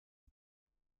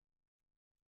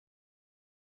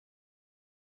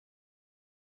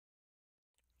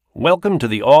Welcome to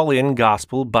the All-In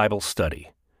Gospel Bible Study.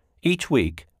 Each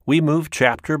week, we move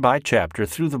chapter by chapter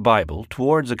through the Bible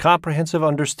towards a comprehensive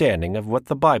understanding of what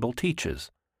the Bible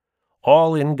teaches.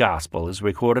 All-In Gospel is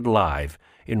recorded live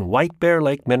in White Bear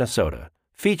Lake, Minnesota,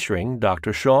 featuring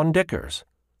Dr. Sean Dickers.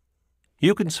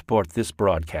 You can support this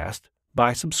broadcast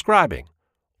by subscribing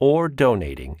or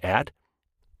donating at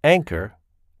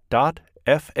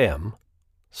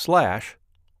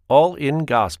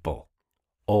anchor.fm/allingospel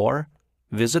or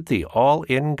visit the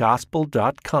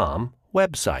allingospel.com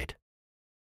website.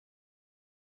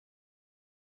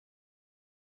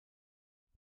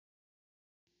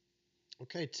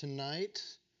 Okay, tonight,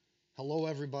 hello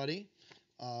everybody.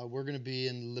 We're going to be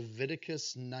in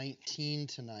Leviticus 19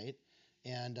 tonight,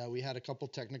 and we had a couple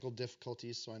technical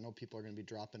difficulties, so I know people are going to be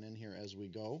dropping in here as we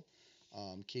go.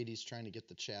 Katie's trying to get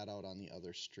the chat out on the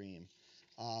other stream.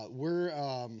 We're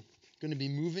going to be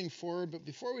moving forward, but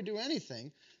before we do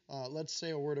anything, let's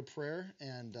say a word of prayer,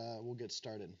 and we'll get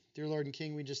started. Dear Lord and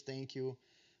King, we just thank you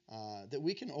that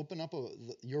we can open up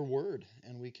your word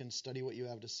and we can study what you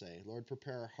have to say. Lord,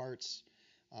 prepare our hearts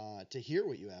to hear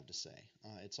what you have to say.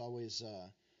 It's always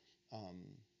a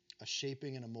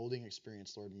shaping and a molding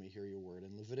experience, Lord, when we hear your word.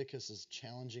 And Leviticus is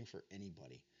challenging for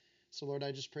anybody. So, Lord,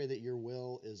 I just pray that your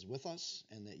will is with us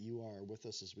and that you are with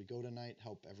us as we go tonight.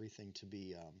 Help everything to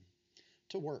be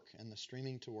to work, and the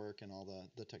streaming to work, and all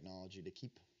the technology to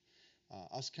keep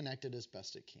us connected as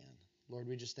best it can. Lord,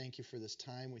 we just thank you for this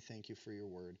time. We thank you for your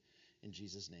word. In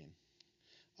Jesus' name.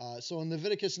 So in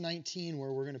Leviticus 19,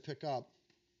 where we're going to pick up,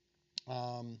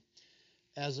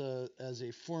 as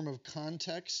a form of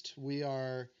context, we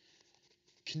are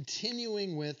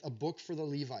continuing with a book for the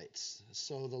Levites.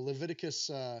 So the Leviticus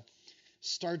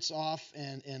starts off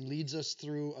and leads us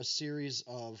through a series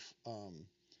of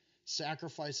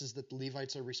sacrifices that the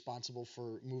Levites are responsible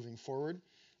for moving forward.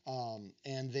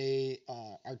 And they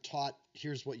are taught,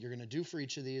 here's what you're going to do for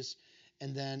each of these.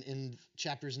 And then in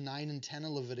chapters 9 and 10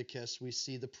 of Leviticus, we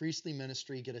see the priestly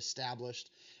ministry get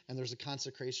established, and there's a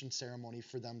consecration ceremony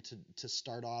for them to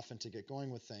start off and to get going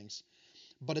with things.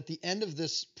 But at the end of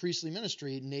this priestly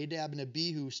ministry, Nadab and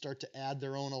Abihu start to add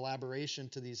their own elaboration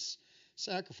to these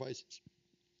sacrifices.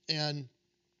 And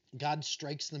God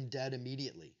strikes them dead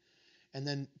immediately, and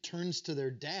then turns to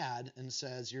their dad and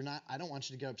says, I don't want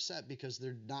you to get upset because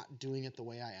they're not doing it the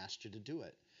way I asked you to do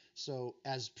it. So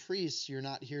as priests, you're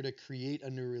not here to create a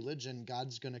new religion.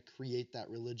 God's going to create that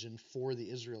religion for the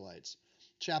Israelites.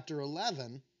 Chapter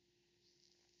 11,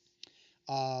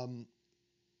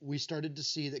 we started to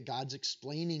see that God's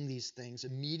explaining these things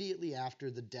immediately after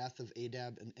the death of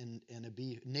Nadab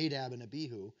and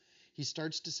Abihu. He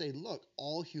starts to say, look,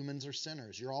 all humans are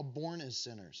sinners. You're all born as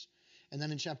sinners. And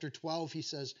then in chapter 12, he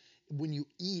says, when you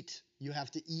eat, you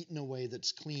have to eat in a way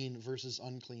that's clean versus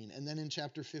unclean. And then in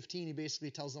chapter 15, he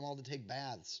basically tells them all to take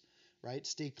baths, right?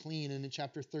 Stay clean. And in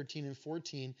chapter 13 and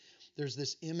 14, there's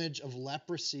this image of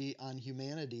leprosy on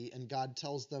humanity, and God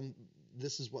tells them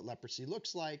this is what leprosy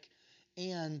looks like.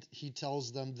 And he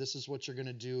tells them this is what you're going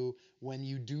to do when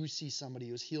you do see somebody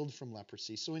who's healed from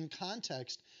leprosy. So in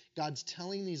context, God's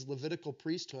telling these Levitical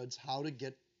priesthoods how to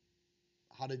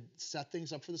set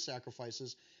things up for the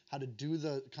sacrifices, how to do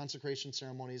the consecration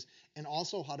ceremonies, and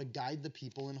also how to guide the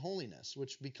people in holiness,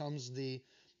 which becomes the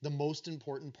most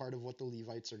important part of what the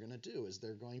Levites are going to do, is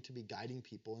they're going to be guiding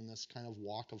people in this kind of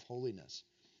walk of holiness.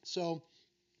 So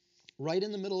right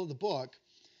in the middle of the book,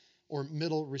 or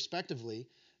middle respectively,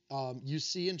 you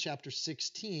see in chapter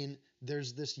 16,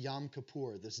 there's this Yom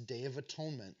Kippur, this Day of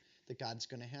Atonement that God's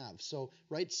going to have. So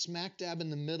right smack dab in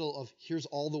the middle of here's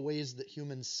all the ways that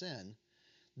humans sin,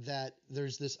 that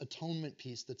there's this atonement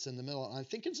piece that's in the middle. And I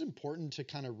think it's important to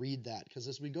kind of read that, because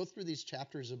as we go through these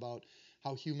chapters about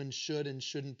how humans should and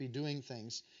shouldn't be doing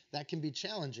things, that can be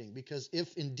challenging, because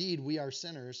if indeed we are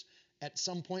sinners, at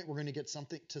some point we're going to get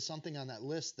something on that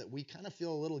list that we kind of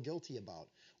feel a little guilty about.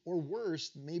 Or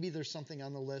worse, maybe there's something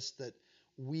on the list that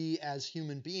we as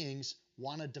human beings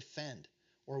want to defend,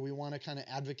 or we want to kind of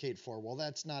advocate for. Well,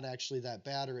 that's not actually that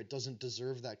bad, or it doesn't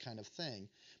deserve that kind of thing.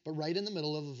 But right in the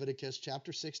middle of Leviticus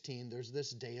chapter 16, there's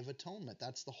this Day of Atonement.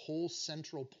 That's the whole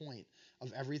central point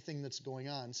of everything that's going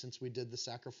on since we did the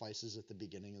sacrifices at the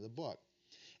beginning of the book.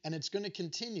 And it's going to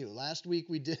continue. Last week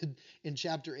we did in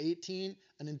chapter 18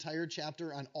 an entire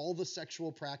chapter on all the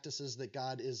sexual practices that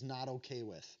God is not okay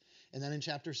with. And then in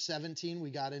chapter 17 we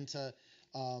got into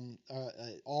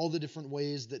all the different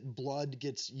ways that blood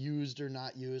gets used or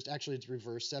not used. Actually, it's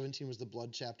reversed. 17 was the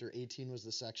blood chapter, 18 was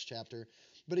the sex chapter.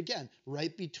 But again,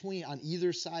 right between, on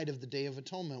either side of the Day of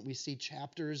Atonement, we see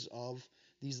chapters of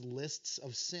these lists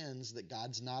of sins that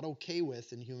God's not okay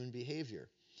with in human behavior.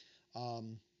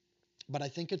 But I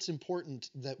think it's important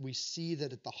that we see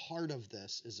that at the heart of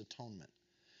this is atonement.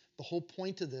 The whole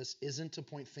point of this isn't to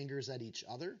point fingers at each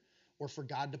other or for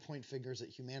God to point fingers at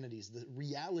humanity's. The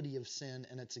reality of sin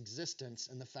and its existence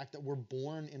and the fact that we're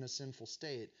born in a sinful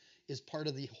state is part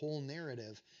of the whole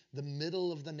narrative. The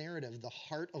middle of the narrative, the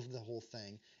heart of the whole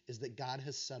thing, is that God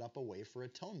has set up a way for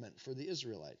atonement for the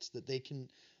Israelites, that they can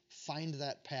find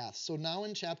that path. So now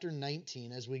in chapter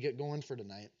 19, as we get going for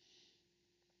tonight,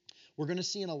 we're going to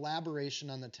see an elaboration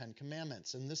on the Ten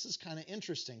Commandments. And this is kind of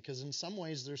interesting because in some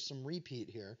ways there's some repeat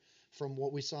here from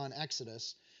what we saw in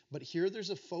Exodus. But here there's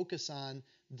a focus on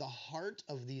the heart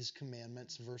of these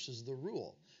commandments versus the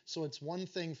rule. So it's one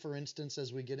thing, for instance,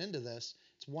 as we get into this,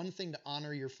 it's one thing to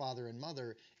honor your father and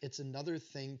mother. It's another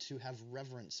thing to have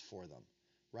reverence for them,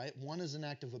 right? One is an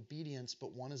act of obedience,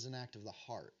 but one is an act of the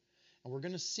heart. And we're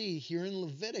going to see here in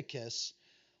Leviticus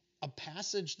a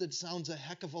passage that sounds a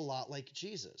heck of a lot like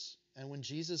Jesus. And when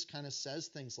Jesus kind of says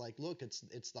things like, look,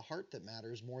 it's the heart that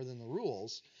matters more than the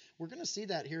rules, we're going to see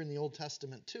that here in the Old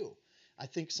Testament too. I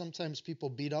think sometimes people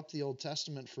beat up the Old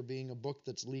Testament for being a book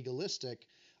that's legalistic,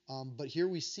 but here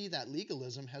we see that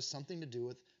legalism has something to do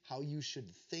with how you should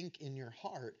think in your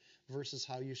heart versus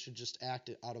how you should just act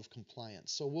out of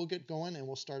compliance. So we'll get going and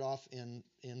we'll start off in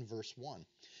verse 1.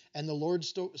 And the Lord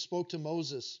spoke to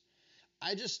Moses.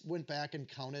 I just went back and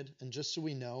counted, and just so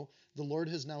we know, the Lord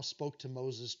has now spoke to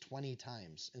Moses 20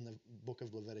 times in the book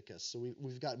of Leviticus. So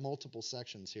we've got multiple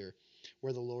sections here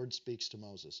where the Lord speaks to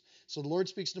Moses. So the Lord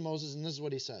speaks to Moses, and this is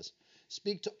what he says.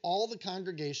 Speak to all the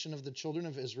congregation of the children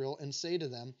of Israel and say to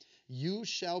them, you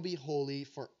shall be holy,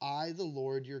 for I, the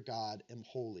Lord your God, am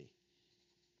holy.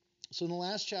 So in the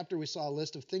last chapter, we saw a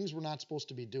list of things we're not supposed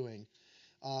to be doing.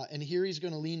 And here he's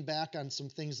going to lean back on some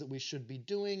things that we should be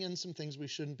doing and some things we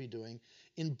shouldn't be doing.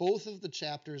 In both of the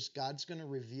chapters, God's going to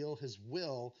reveal his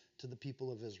will to the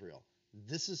people of Israel.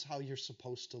 This is how you're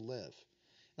supposed to live.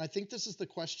 And I think this is the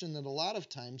question that a lot of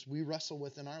times we wrestle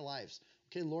with in our lives.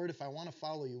 Okay, Lord, if I want to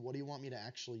follow you, what do you want me to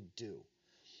actually do?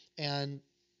 And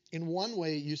in one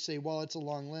way, you say, well, it's a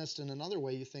long list. And another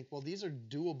way, you think, well, these are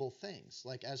doable things.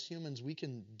 Like as humans, we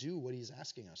can do what he's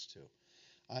asking us to.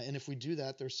 And if we do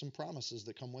that, there's some promises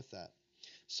that come with that.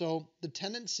 So the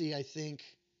tendency, I think,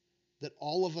 that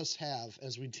all of us have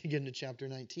as we dig into chapter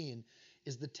 19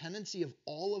 is the tendency of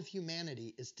all of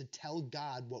humanity is to tell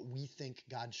God what we think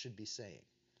God should be saying.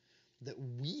 That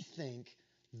we think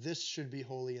this should be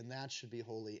holy and that should be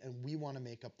holy, and we want to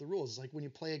make up the rules. It's like when you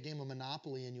play a game of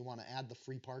Monopoly and you want to add the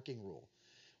free parking rule.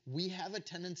 We have a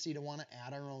tendency to want to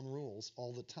add our own rules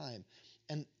all the time.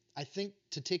 And I think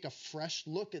to take a fresh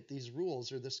look at these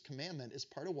rules or this commandment is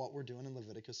part of what we're doing in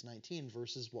Leviticus 19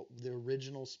 versus what the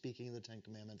original speaking of the Ten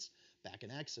Commandments back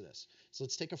in Exodus. So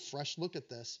let's take a fresh look at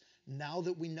this now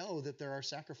that we know that there are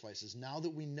sacrifices, now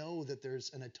that we know that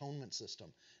there's an atonement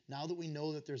system, now that we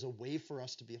know that there's a way for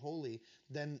us to be holy,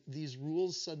 then these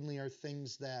rules suddenly are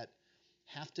things that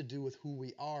have to do with who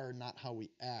we are, not how we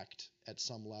act at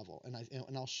some level.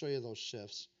 And I'll show you those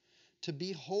shifts. To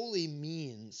be holy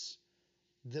means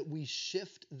that we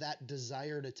shift that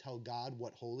desire to tell God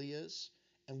what holy is,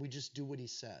 and we just do what he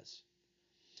says.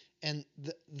 And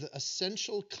the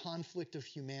essential conflict of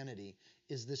humanity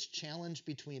is this challenge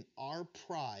between our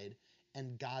pride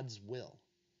and God's will.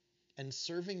 And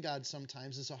serving God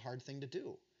sometimes is a hard thing to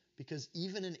do. Because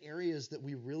even in areas that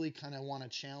we really kind of want to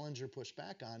challenge or push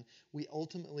back on, we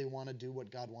ultimately want to do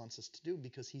what God wants us to do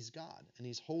because he's God and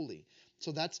he's holy.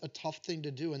 So that's a tough thing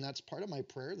to do. And that's part of my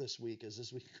prayer this week is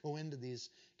as we go into these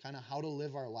kind of how to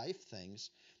live our life things,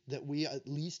 that we at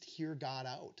least hear God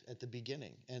out at the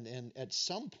beginning. And at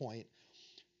some point,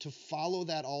 to follow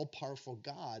that all-powerful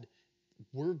God,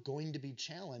 we're going to be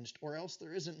challenged, or else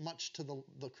there isn't much to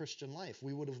the Christian life.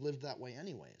 We would have lived that way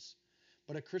anyways.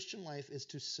 But a Christian life is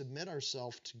to submit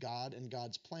ourselves to God and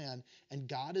God's plan, and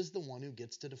God is the one who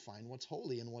gets to define what's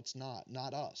holy and what's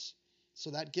not us. So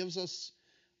that gives us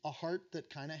a heart that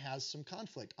kind of has some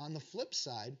conflict. On the flip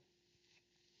side,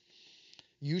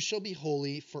 you shall be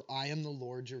holy, for I am the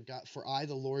Lord your God, for I,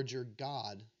 the Lord your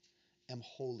God, am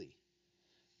holy.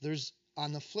 There's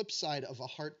on the flip side of a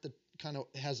heart that kind of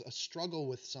has a struggle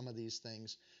with some of these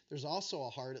things, there's also a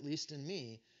heart, at least in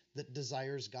me, that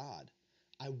desires God.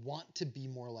 I want to be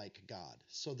more like God.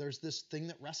 So there's this thing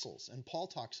that wrestles, and Paul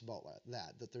talks about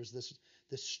that there's this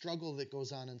struggle that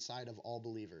goes on inside of all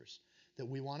believers, that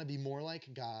we want to be more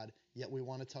like God, yet we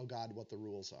want to tell God what the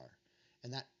rules are.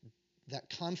 And that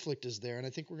conflict is there, and I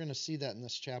think we're going to see that in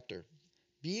this chapter.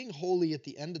 Being holy at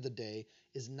the end of the day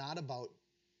is not about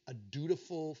a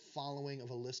dutiful following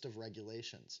of a list of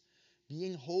regulations.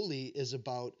 Being holy is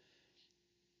about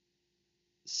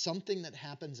something that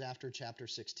happens after chapter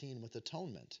 16 with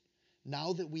atonement.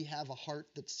 Now that we have a heart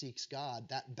that seeks God,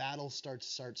 that battle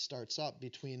starts up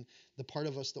between the part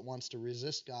of us that wants to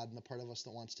resist God and the part of us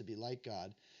that wants to be like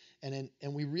God. And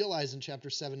we realize in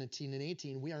chapter 17 and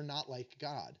 18, we are not like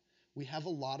God. We have a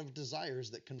lot of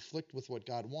desires that conflict with what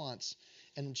God wants.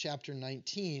 And in chapter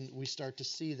 19, we start to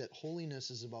see that holiness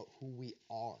is about who we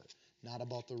are, not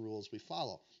about the rules we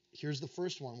follow. Here's the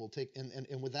first one we'll take,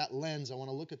 and with that lens, I want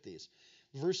to look at these.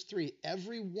 Verse 3,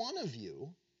 every one of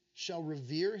you shall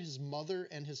revere his mother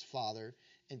and his father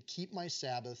and keep my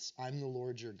Sabbaths. I'm the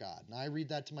Lord your God. Now, I read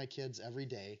that to my kids every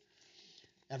day,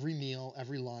 every meal,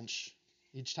 every lunch,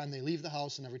 each time they leave the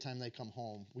house and every time they come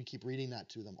home. We keep reading that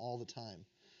to them all the time.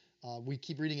 We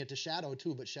keep reading it to Shadow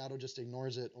too, but Shadow just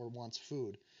ignores it or wants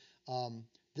food.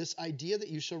 This idea that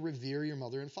you shall revere your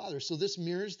mother and father. So this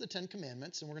mirrors the Ten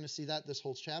Commandments, and we're going to see that this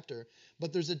whole chapter.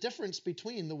 But there's a difference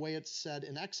between the way it's said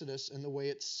in Exodus and the way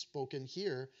it's spoken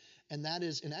here. And that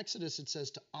is, in Exodus it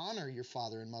says to honor your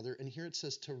father and mother, and here it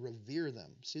says to revere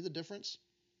them. See the difference?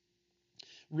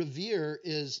 Revere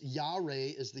is, yare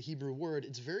is the Hebrew word.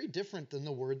 It's very different than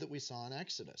the word that we saw in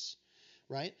Exodus,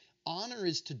 right? Honor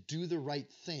is to do the right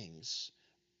things.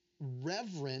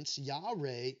 Reverence,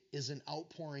 yare, is an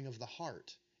outpouring of the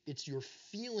heart. It's your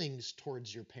feelings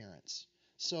towards your parents.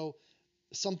 So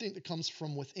something that comes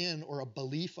from within, or a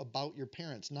belief about your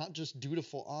parents, not just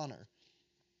dutiful honor.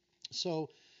 So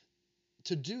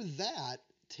to do that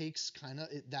takes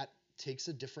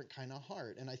a different kind of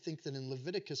heart. And I think that in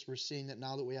Leviticus we're seeing that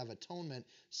now that we have atonement,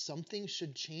 something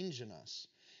should change in us.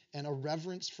 And a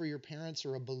reverence for your parents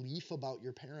or a belief about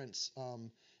your parents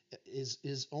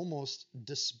is almost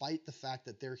despite the fact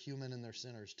that they're human and they're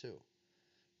sinners too,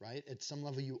 right? At some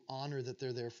level you honor that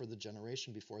they're there for the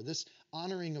generation before. This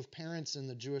honoring of parents in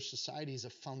the Jewish society is a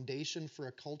foundation for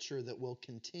a culture that will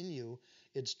continue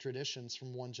its traditions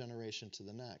from one generation to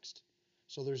the next.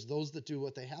 So there's those that do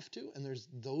what they have to, and there's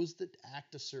those that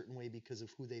act a certain way because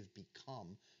of who they've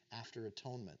become after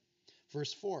atonement.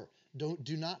 Verse 4,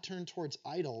 do not turn towards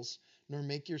idols, nor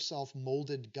make yourself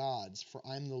molded gods, for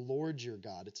I'm the Lord your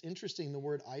God. It's interesting, the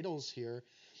word idols here,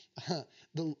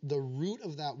 the root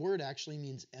of that word actually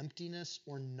means emptiness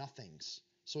or nothings.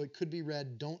 So it could be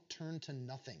read, don't turn to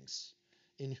nothings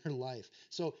in your life.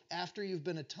 So after you've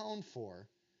been atoned for,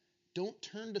 don't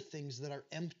turn to things that are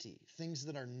empty, things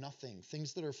that are nothing,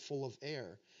 things that are full of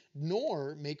air,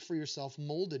 nor make for yourself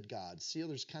molded gods. See how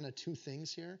there's kind of two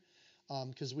things here?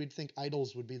 Because we'd think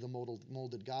idols would be the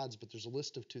molded gods, but there's a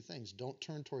list of two things. Don't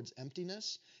turn towards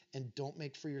emptiness, and don't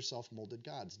make for yourself molded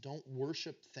gods. Don't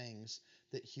worship things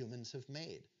that humans have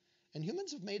made. And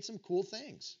humans have made some cool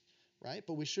things, right?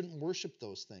 But we shouldn't worship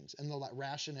those things. And the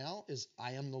rationale is,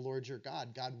 I am the Lord your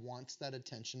God. God wants that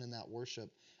attention and that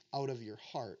worship out of your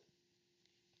heart.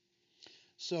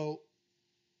 So,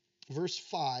 verse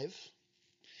 5,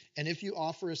 and if you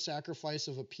offer a sacrifice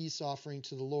of a peace offering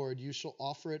to the Lord, you shall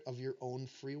offer it of your own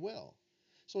free will.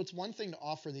 So it's one thing to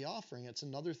offer the offering. It's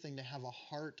another thing to have a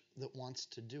heart that wants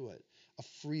to do it, a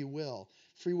free will.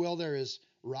 Free will there is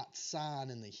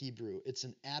ratzon in the Hebrew. It's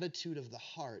an attitude of the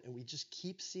heart, and we just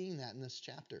keep seeing that in this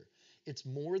chapter. It's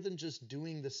more than just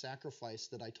doing the sacrifice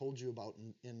that I told you about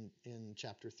in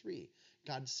chapter 3.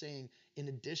 God's saying, in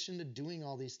addition to doing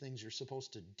all these things you're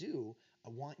supposed to do, I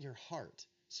want your heart.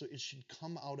 So it should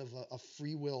come out of a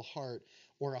free will heart,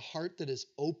 or a heart that is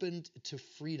opened to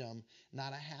freedom,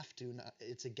 not a have to,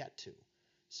 it's a get to.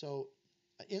 So,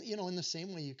 in the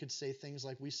same way you could say things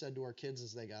like we said to our kids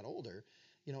as they got older,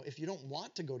 if you don't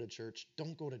want to go to church,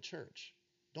 don't go to church.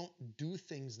 Don't do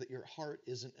things that your heart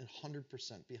isn't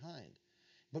 100% behind.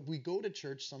 But we go to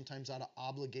church sometimes out of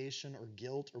obligation or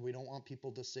guilt, or we don't want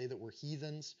people to say that we're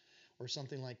heathens or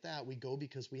something like that. We go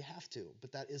because we have to,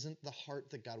 but that isn't the heart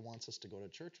that God wants us to go to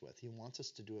church with. He wants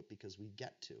us to do it because we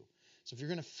get to. So if you're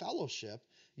going to fellowship,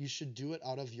 you should do it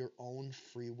out of your own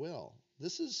free will.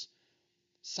 This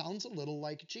sounds a little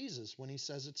like Jesus when he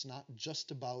says it's not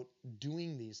just about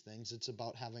doing these things, it's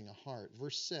about having a heart.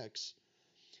 Verse 6,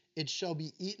 it shall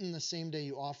be eaten the same day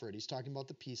you offer it. He's talking about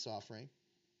the peace offering.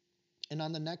 And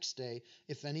on the next day,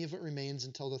 if any of it remains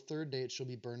until the third day, it shall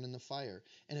be burned in the fire.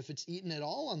 And if it's eaten at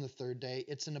all on the third day,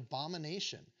 it's an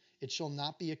abomination. It shall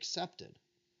not be accepted.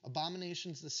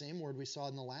 Abomination is the same word we saw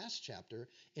in the last chapter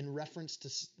in reference to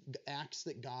acts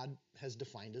that God has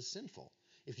defined as sinful.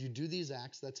 If you do these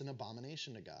acts, that's an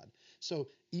abomination to God. So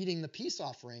eating the peace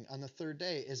offering on the third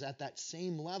day is at that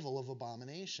same level of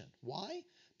abomination. Why?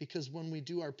 Because when we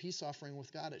do our peace offering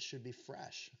with God, it should be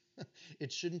fresh.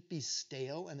 It shouldn't be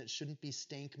stale, and it shouldn't be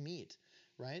stank meat,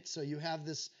 right? So you have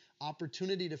this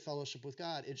opportunity to fellowship with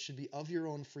God. It should be of your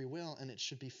own free will, and it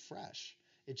should be fresh.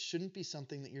 It shouldn't be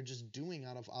something that you're just doing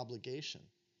out of obligation.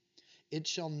 It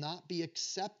shall not be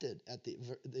accepted at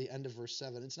the end of verse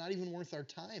 7. It's not even worth our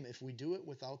time. If we do it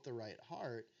without the right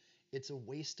heart, it's a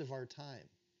waste of our time.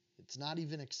 It's not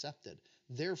even accepted.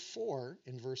 Therefore,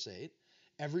 in verse 8,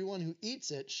 everyone who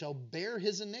eats it shall bear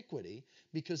his iniquity,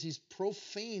 because he's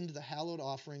profaned the hallowed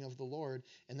offering of the Lord,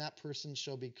 and that person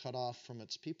shall be cut off from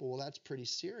its people. Well, that's pretty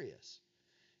serious.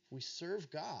 If we serve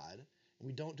God and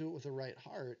we don't do it with the right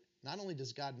heart, not only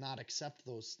does God not accept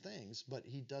those things, but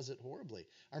he does it horribly.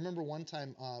 I remember one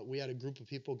time we had a group of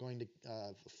people going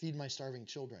to feed my starving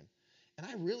children. And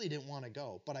I really didn't want to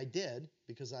go, but I did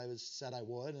because I said I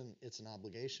would, and it's an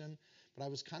obligation. But I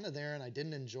was kind of there, and I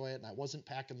didn't enjoy it, and I wasn't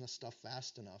packing the stuff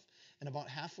fast enough. And about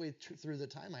halfway through the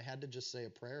time, I had to just say a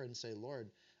prayer and say, Lord,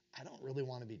 I don't really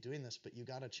want to be doing this, but you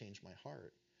got to change my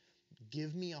heart.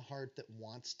 Give me a heart that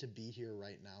wants to be here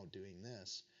right now doing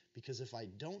this. Because if I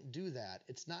don't do that,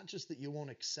 it's not just that you won't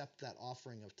accept that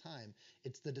offering of time,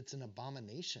 it's that it's an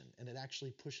abomination, and it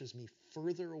actually pushes me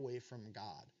further away from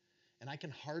God. And I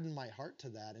can harden my heart to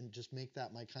that and just make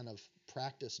that my kind of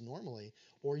practice normally.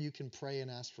 Or you can pray and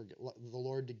ask for the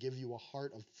Lord to give you a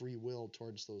heart of free will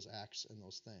towards those acts and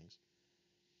those things.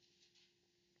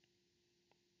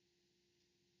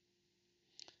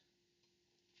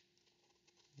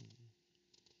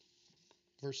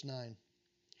 Verse 9.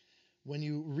 When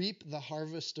you reap the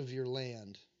harvest of your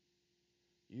land,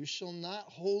 you shall not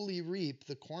wholly reap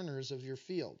the corners of your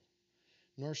field,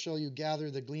 nor shall you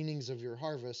gather the gleanings of your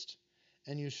harvest,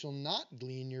 and you shall not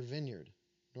glean your vineyard,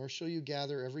 nor shall you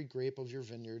gather every grape of your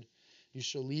vineyard. You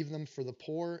shall leave them for the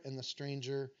poor and the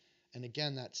stranger. And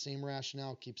again, that same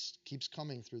rationale keeps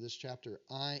coming through this chapter.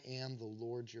 I am the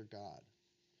Lord your God.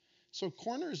 So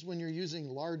corners, when you're using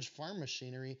large farm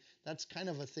machinery, that's kind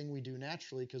of a thing we do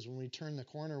naturally, because when we turn the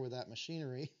corner with that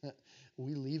machinery,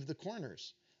 we leave the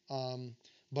corners.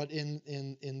 But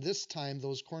in this time,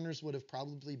 those corners would have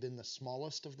probably been the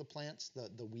smallest of the plants,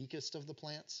 the weakest of the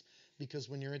plants, because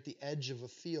when you're at the edge of a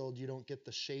field, you don't get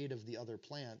the shade of the other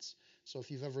plants. So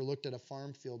if you've ever looked at a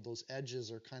farm field, those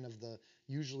edges are kind of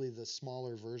usually the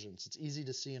smaller versions. It's easy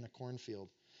to see in a cornfield.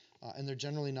 And they're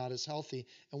generally not as healthy.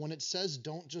 And when it says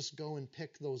don't just go and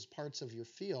pick those parts of your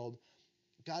field,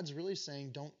 God's really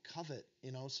saying don't covet,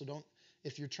 so don't,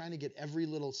 if you're trying to get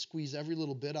squeeze every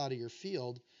little bit out of your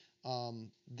field,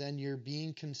 then you're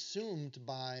being consumed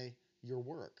by your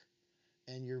work.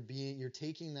 And you're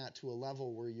taking that to a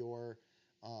level where you're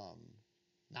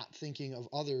not thinking of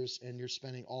others, and you're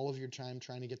spending all of your time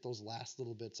trying to get those last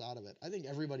little bits out of it. I think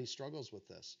everybody struggles with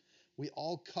this. We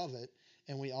all covet,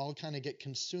 and we all kind of get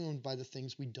consumed by the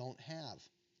things we don't have.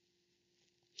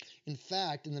 In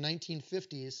fact, in the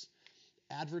 1950s,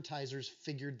 advertisers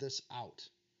figured this out.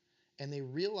 And they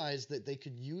realized that they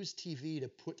could use TV to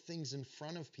put things in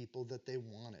front of people that they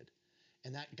wanted.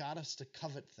 And that got us to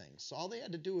covet things. So all they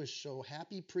had to do is show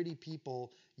happy, pretty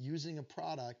people using a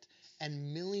product,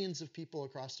 and millions of people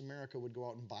across America would go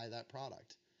out and buy that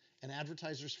product. And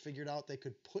advertisers figured out they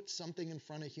could put something in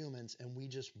front of humans, and we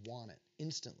just want it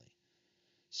instantly.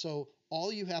 So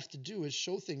all you have to do is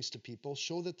show things to people,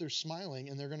 show that they're smiling,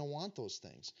 and they're going to want those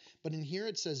things. But in here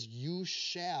it says, you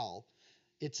shall.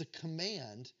 It's a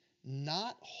command,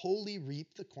 not wholly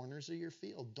reap the corners of your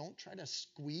field. Don't try to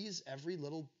squeeze every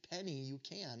little penny you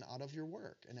can out of your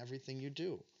work and everything you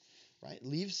do. Right?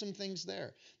 Leave some things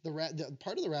there. The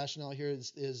part of the rationale here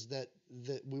is that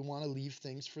we want to leave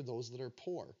things for those that are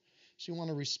poor. So you want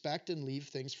to respect and leave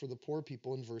things for the poor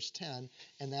people in verse 10,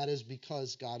 and that is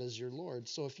because God is your Lord.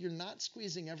 So if you're not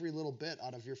squeezing every little bit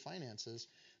out of your finances,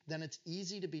 then it's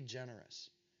easy to be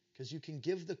generous, because you can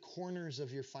give the corners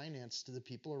of your finance to the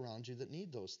people around you that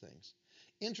need those things.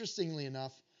 Interestingly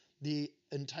enough, the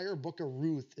entire book of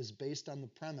Ruth is based on the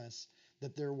premise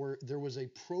that there was a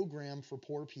program for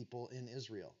poor people in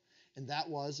Israel. And that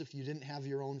was, if you didn't have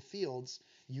your own fields,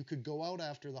 you could go out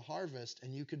after the harvest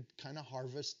and you could kind of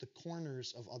harvest the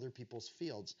corners of other people's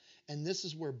fields. And this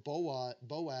is where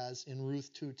Boaz in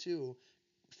Ruth 2:2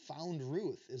 found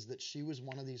Ruth, is that she was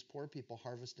one of these poor people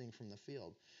harvesting from the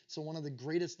field. So one of the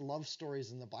greatest love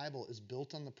stories in the Bible is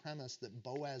built on the premise that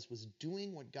Boaz was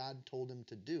doing what God told him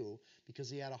to do because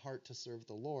he had a heart to serve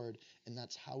the Lord, and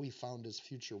that's how he found his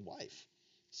future wife.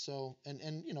 So,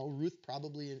 and Ruth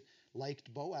probably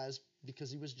liked Boaz because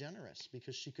he was generous,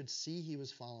 because she could see he was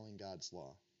following God's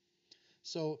law.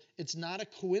 So it's not a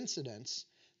coincidence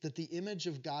that the image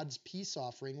of God's peace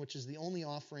offering, which is the only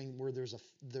offering where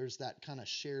there's that kind of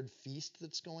shared feast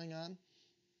that's going on,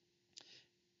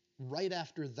 right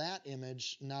after that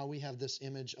image, now we have this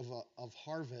image of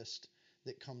harvest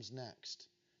that comes next.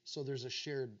 So there's a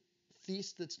shared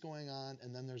feast that's going on,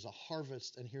 and then there's a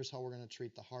harvest, and here's how we're going to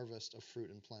treat the harvest of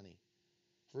fruit and plenty.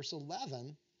 Verse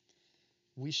 11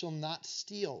 We shall not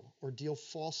steal or deal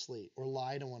falsely or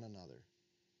lie to one another.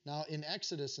 Now, in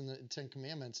Exodus, in the Ten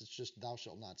Commandments, it's just thou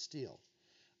shalt not steal.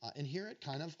 And here it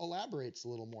kind of elaborates a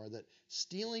little more that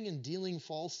stealing and dealing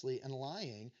falsely and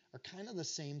lying are kind of the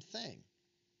same thing.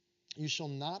 You shall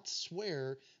not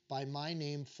swear by my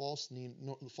name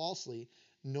falsely,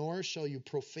 nor shall you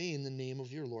profane the name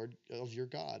of your Lord, of your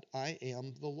God. I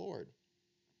am the Lord.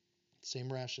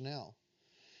 Same rationale.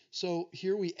 So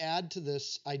here we add to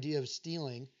this idea of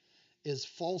stealing is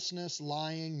falseness,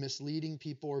 lying, misleading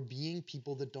people, or being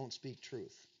people that don't speak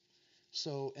truth.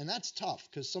 So, and that's tough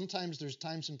because sometimes there's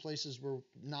times and places where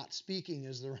not speaking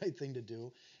is the right thing to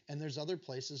do. And there's other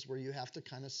places where you have to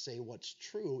kind of say what's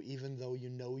true, even though you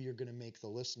know you're going to make the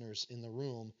listeners in the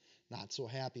room not so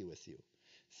happy with you.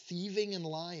 Thieving and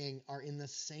lying are in the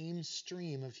same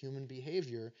stream of human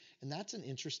behavior. And that's an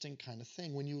interesting kind of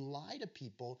thing. When you lie to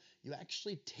people, you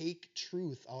actually take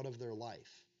truth out of their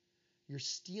life. You're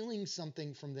stealing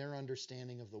something from their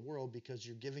understanding of the world because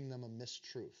you're giving them a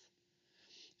mistruth.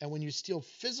 And when you steal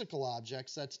physical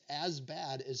objects, that's as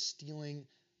bad as stealing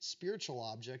spiritual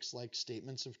objects like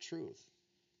statements of truth,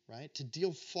 right? To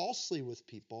deal falsely with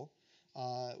people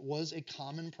was a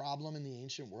common problem in the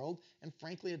ancient world. And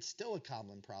frankly, it's still a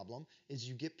common problem, is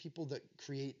you get people that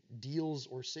create deals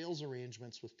or sales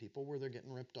arrangements with people where they're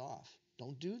getting ripped off.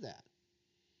 Don't do that.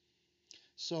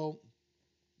 So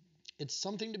it's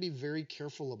something to be very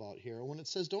careful about here. When it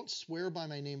says, don't swear by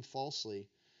my name falsely,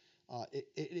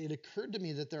 it occurred to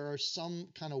me that there are some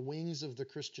kind of wings of the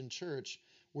Christian church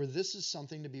where this is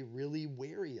something to be really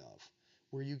wary of,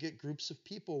 where you get groups of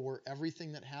people where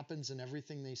everything that happens and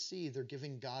everything they see, they're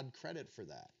giving God credit for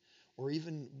that. Or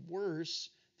even worse,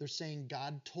 they're saying,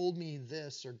 God told me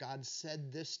this, or God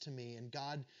said this to me, and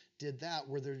God did that,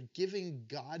 where they're giving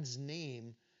God's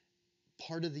name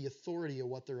part of the authority of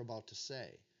what they're about to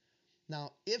say.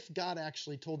 Now, if God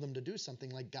actually told them to do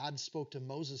something, like God spoke to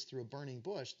Moses through a burning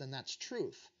bush, then that's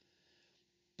truth.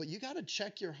 But you got to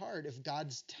check your heart if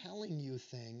God's telling you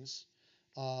things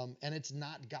and it's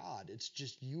not God. It's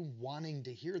just you wanting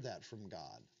to hear that from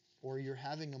God, or you're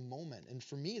having a moment. And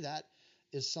for me, that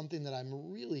is something that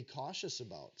I'm really cautious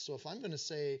about. So if I'm going to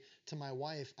say to my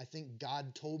wife, I think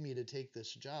God told me to take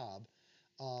this job,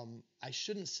 I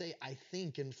shouldn't say I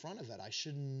think in front of it. I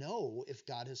should know if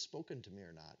God has spoken to me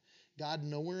or not. God,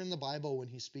 nowhere in the Bible when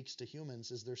he speaks to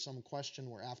humans is there some question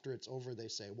where after it's over they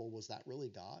say, well, was that really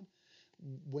God?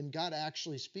 When God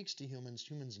actually speaks to humans,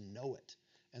 humans know it,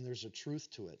 and there's a truth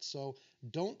to it. So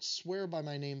don't swear by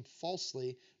my name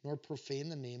falsely, nor profane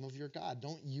the name of your God.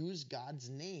 Don't use God's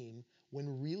name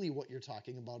when really what you're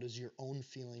talking about is your own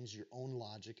feelings, your own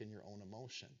logic, and your own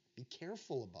emotion. Be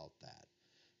careful about that,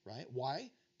 right?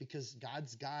 Why? Because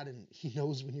God's God and he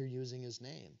knows when you're using his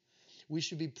name. We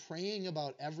should be praying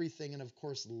about everything and, of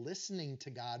course, listening to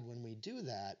God when we do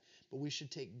that, but we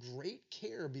should take great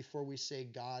care before we say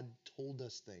God told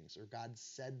us things or God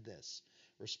said this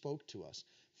or spoke to us.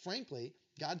 Frankly,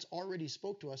 God's already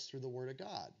spoke to us through the Word of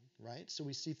God, right? So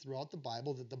we see throughout the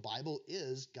Bible that the Bible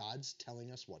is God's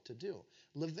telling us what to do.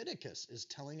 Leviticus is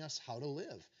telling us how to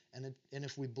live. And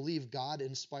if we believe God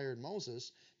inspired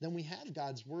Moses, then we have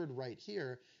God's Word right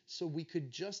here. So we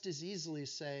could just as easily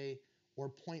say, or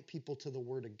point people to the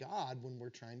Word of God when we're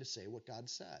trying to say what God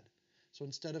said. So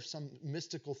instead of some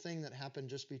mystical thing that happened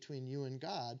just between you and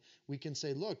God, we can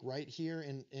say, look, right here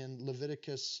in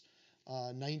Leviticus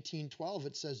 19:12,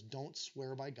 it says, don't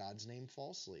swear by God's name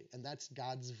falsely. And that's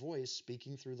God's voice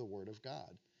speaking through the Word of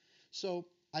God. So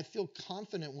I feel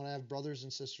confident when I have brothers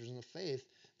and sisters in the faith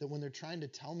that when they're trying to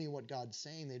tell me what God's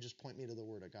saying, they just point me to the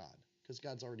Word of God because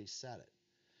God's already said it.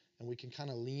 And we can kind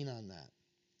of lean on that.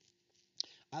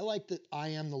 I like that I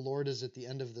am the Lord is at the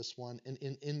end of this one. And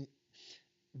in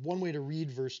one way to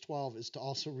read verse 12 is to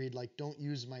also read like, don't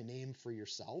use my name for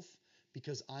yourself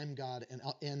because I'm God,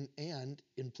 and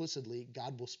implicitly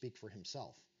God will speak for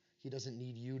himself. He doesn't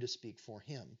need you to speak for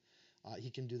him. He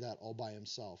can do that all by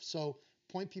himself. So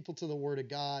point people to the Word of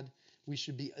God. We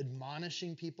should be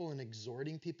admonishing people and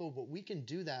exhorting people, but we can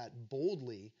do that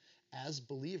boldly as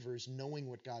believers, knowing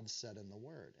what God said in the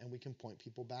Word, and we can point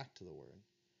people back to the Word.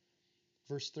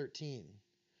 Verse 13,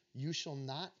 you shall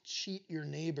not cheat your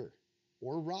neighbor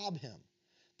or rob him.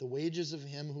 The wages of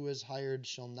him who is hired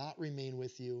shall not remain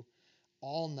with you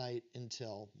all night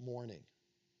until morning.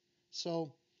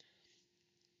 So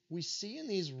we see in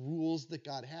these rules that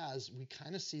God has, we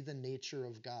kind of see the nature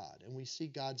of God, and we see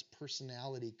God's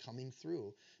personality coming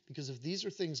through. Because if these are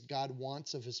things God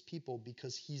wants of his people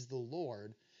because he's the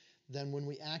Lord, then when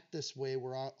we act this way,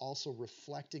 we're also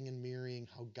reflecting and mirroring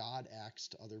how God acts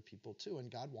to other people too. And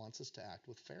God wants us to act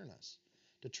with fairness,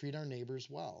 to treat our neighbors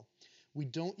well. We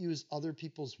don't use other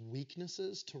people's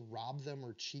weaknesses to rob them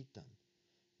or cheat them,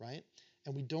 right?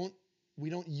 And we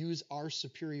don't use our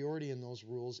superiority in those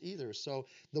rules either. So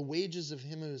the wages of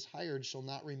him who is hired shall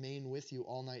not remain with you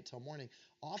all night till morning.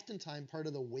 Oftentimes, part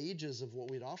of the wages of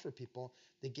what we'd offer people,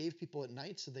 they gave people at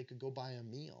night so they could go buy a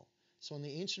meal. So in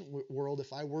the ancient world,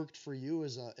 if I worked for you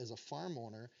as a farm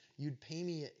owner, you'd pay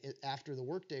me after the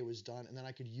workday was done, and then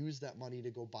I could use that money to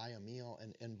go buy a meal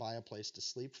and buy a place to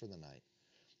sleep for the night.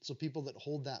 So people that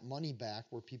hold that money back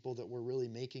were people that were really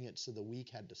making it so the weak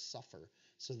had to suffer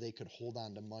so they could hold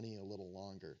on to money a little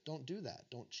longer. Don't do that.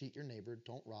 Don't cheat your neighbor.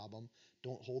 Don't rob them.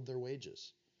 Don't hold their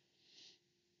wages.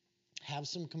 Have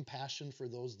some compassion for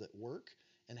those that work,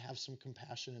 and have some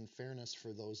compassion and fairness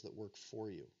for those that work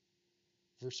for you.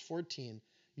 Verse 14,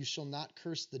 you shall not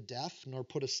curse the deaf, nor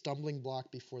put a stumbling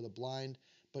block before the blind,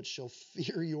 but shall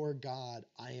fear your God.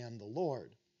 I am the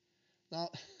Lord. Now,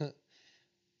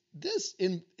 this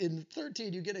in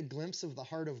 13 you get a glimpse of the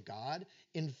heart of God.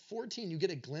 In 14 you get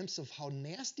a glimpse of how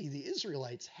nasty the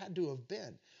Israelites had to have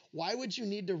been. Why would you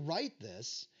need to write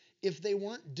this if they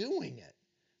weren't doing it?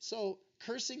 So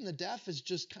cursing the deaf is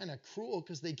just kind of cruel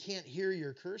because they can't hear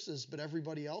your curses, but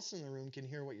everybody else in the room can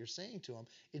hear what you're saying to them.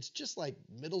 It's just like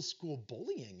middle school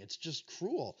bullying. It's just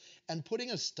cruel. And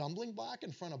putting a stumbling block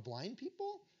in front of blind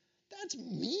people, that's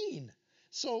mean.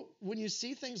 So when you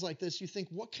see things like this, you think,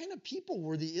 what kind of people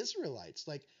were the Israelites?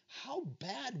 Like, how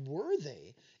bad were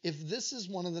they if this is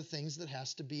one of the things that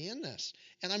has to be in this?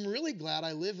 And I'm really glad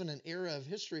I live in an era of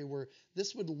history where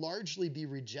this would largely be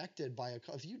rejected by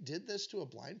if you did this to a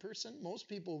blind person, most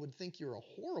people would think you're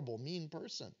a horrible, mean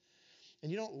person.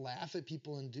 And you don't laugh at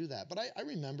people and do that. But I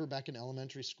remember back in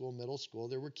elementary school, middle school,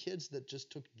 there were kids that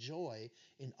just took joy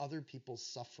in other people's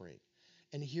suffering.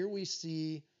 And here we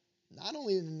see not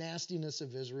only the nastiness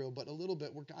of Israel, but a little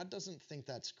bit where God doesn't think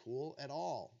that's cool at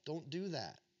all. Don't do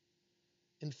that.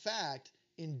 In fact,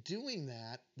 in doing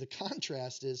that, the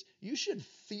contrast is you should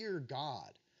fear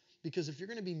God. Because if you're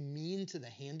going to be mean to the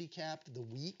handicapped, the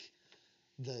weak,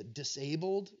 the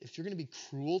disabled, if you're going to be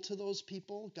cruel to those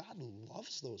people, God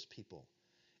loves those people.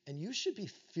 And you should be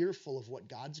fearful of what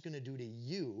God's going to do to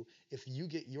you if you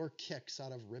get your kicks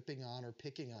out of ripping on or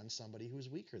picking on somebody who's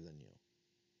weaker than you.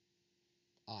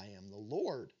 I am the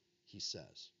Lord, he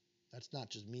says. That's not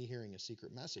just me hearing a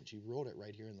secret message. He wrote it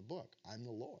right here in the book. I'm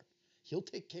the Lord. He'll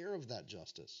take care of that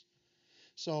justice.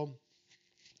 So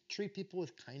treat people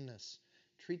with kindness.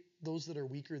 Treat those that are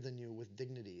weaker than you with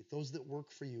dignity. Those that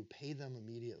work for you, pay them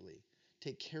immediately.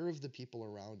 Take care of the people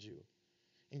around you.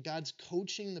 And God's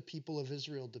coaching the people of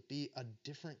Israel to be a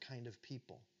different kind of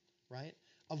people, right?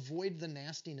 Avoid the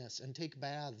nastiness and take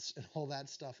baths and all that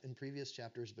stuff in previous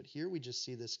chapters. But here we just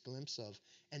see this glimpse of,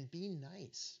 and be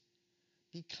nice.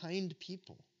 Be kind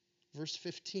people. Verse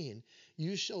 15,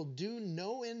 you shall do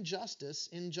no injustice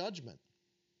in judgment.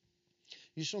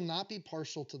 You shall not be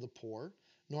partial to the poor,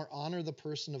 nor honor the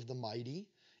person of the mighty.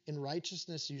 In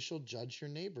righteousness you shall judge your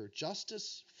neighbor.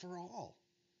 Justice for all.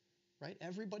 Right?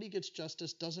 Everybody gets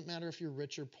justice. Doesn't matter if you're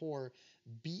rich or poor.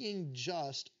 Being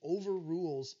just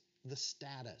overrules the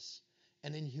status.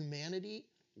 And in humanity,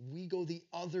 we go the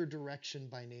other direction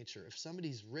by nature. If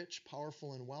somebody's rich,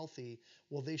 powerful, and wealthy,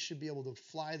 well, they should be able to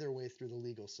fly their way through the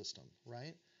legal system,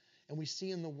 right? And we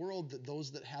see in the world that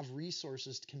those that have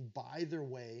resources can buy their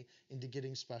way into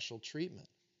getting special treatment.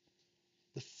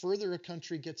 The further a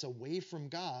country gets away from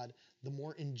God, the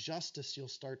more injustice you'll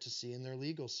start to see in their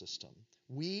legal system.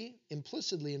 We,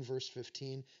 implicitly in verse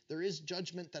 15, there is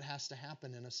judgment that has to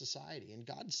happen in a society, and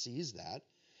God sees that.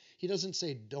 He doesn't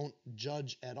say don't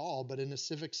judge at all, but in a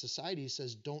civic society, he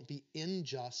says don't be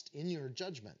unjust in your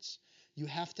judgments. You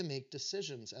have to make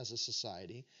decisions as a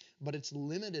society, but it's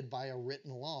limited by a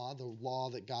written law, the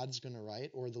law that God's going to write,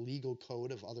 or the legal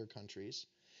code of other countries.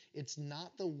 It's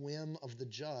not the whim of the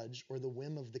judge or the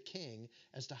whim of the king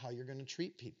as to how you're going to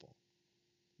treat people,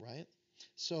 right?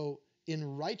 So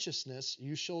in righteousness,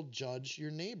 you shall judge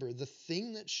your neighbor. The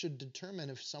thing that should determine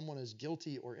if someone is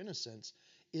guilty or innocent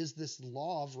is this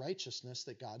law of righteousness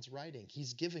that God's writing.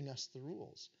 He's giving us the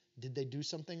rules. Did they do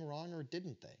something wrong or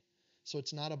didn't they? So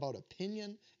it's not about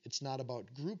opinion. It's not about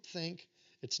groupthink.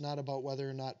 It's not about whether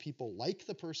or not people like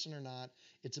the person or not.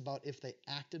 It's about if they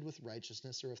acted with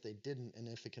righteousness or if they didn't, and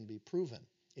if it can be proven.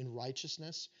 In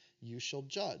righteousness, you shall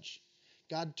judge.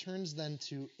 God turns then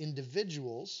to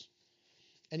individuals,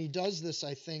 and he does this,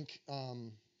 I think,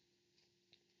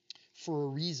 for a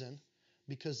reason,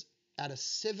 because at a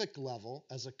civic level,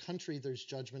 as a country, there's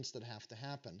judgments that have to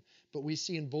happen. But we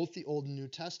see in both the Old and New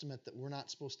Testament that we're not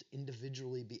supposed to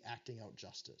individually be acting out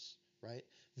justice, right?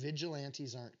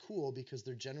 Vigilantes aren't cool because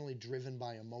they're generally driven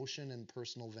by emotion and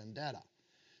personal vendetta.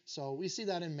 So we see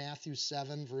that in Matthew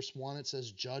 7, verse 1. It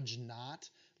says, "Judge not,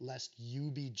 lest you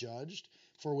be judged.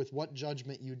 For with what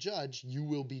judgment you judge, you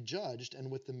will be judged, and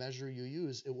with the measure you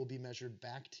use, it will be measured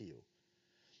back to you."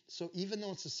 So even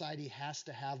though society has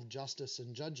to have justice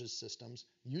and judges systems,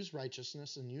 use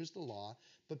righteousness and use the law,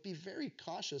 but be very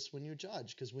cautious when you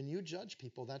judge, because when you judge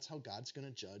people, that's how God's going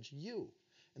to judge you.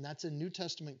 And that's a New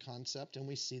Testament concept, and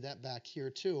we see that back here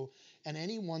too. And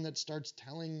anyone that starts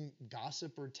telling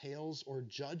gossip or tales or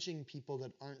judging people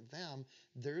that aren't them,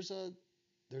 there's a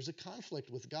conflict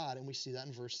with God, and we see that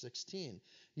in verse 16.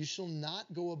 "You shall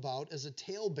not go about as a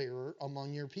talebearer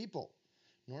among your people,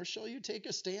 nor shall you take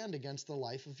a stand against the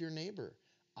life of your neighbor.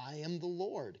 I am the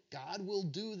Lord." God will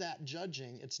do that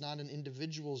judging. It's not an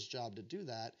individual's job to do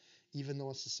that, even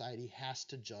though a society has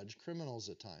to judge criminals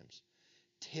at times.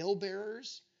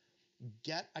 Talebearers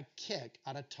get a kick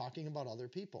out of talking about other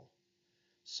people.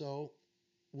 So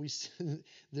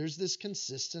there's this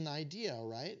consistent idea,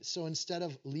 right? So instead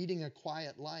of leading a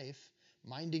quiet life,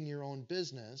 minding your own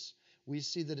business, we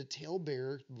see that a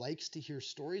talebearer likes to hear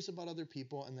stories about other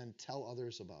people and then tell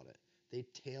others about it.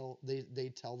 They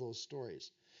tell those stories.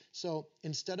 So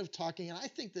instead of talking, and I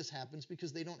think this happens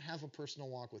because they don't have a personal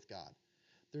walk with God.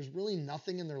 There's really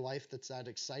nothing in their life that's that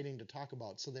exciting to talk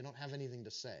about, so they don't have anything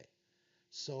to say.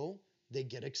 So they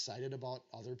get excited about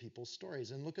other people's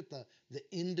stories. And look at the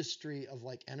industry of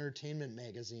like entertainment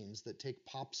magazines that take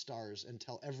pop stars and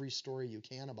tell every story you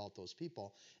can about those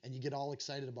people, and you get all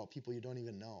excited about people you don't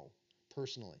even know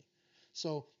personally.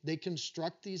 So they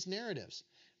construct these narratives.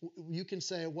 You can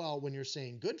say, well, when you're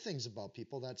saying good things about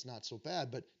people, that's not so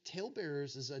bad, but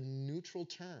talebearers is a neutral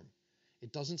term.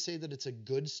 It doesn't say that it's a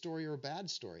good story or a bad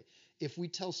story. If we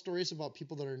tell stories about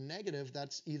people that are negative,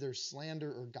 that's either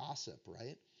slander or gossip,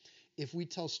 right? If we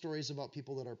tell stories about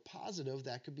people that are positive,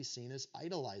 that could be seen as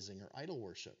idolizing or idol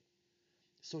worship.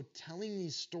 So telling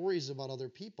these stories about other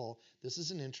people, this is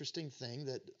an interesting thing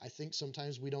that I think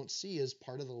sometimes we don't see as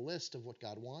part of the list of what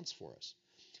God wants for us.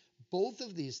 Both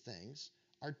of these things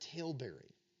are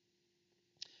talebearing.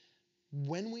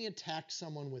 When we attack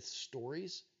someone with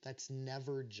stories, that's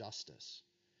never justice,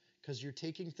 because you're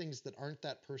taking things that aren't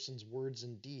that person's words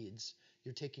and deeds.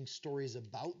 You're taking stories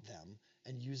about them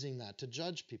and using that to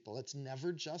judge people. It's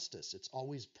never justice. It's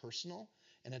always personal,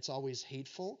 and it's always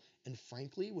hateful. And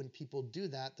frankly, when people do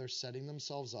that, they're setting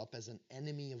themselves up as an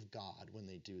enemy of God when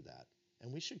they do that.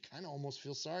 And we should kind of almost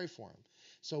feel sorry for them.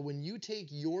 So when you take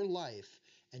your life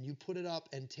and you put it up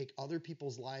and take other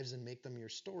people's lives and make them your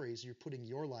stories, you're putting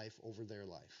your life over their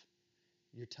life.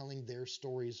 You're telling their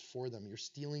stories for them. You're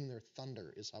stealing their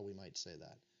thunder, is how we might say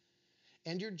that.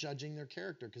 And you're judging their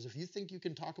character, because if you think you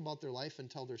can talk about their life and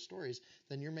tell their stories,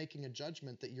 then you're making a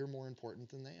judgment that you're more important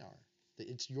than they are. That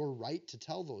it's your right to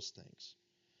tell those things.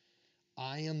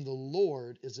 I am the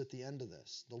Lord is at the end of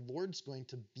this. The Lord's going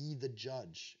to be the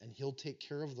judge, and he'll take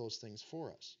care of those things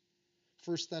for us.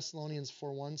 1 Thessalonians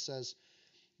 4:1 says,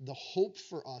 the hope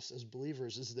for us as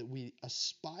believers is that we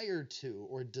aspire to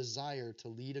or desire to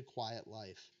lead a quiet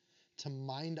life, to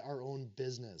mind our own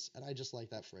business, and I just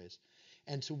like that phrase,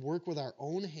 and to work with our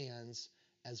own hands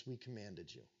as we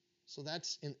commanded you. So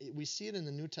we see it in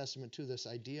the New Testament too, this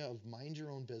idea of mind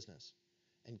your own business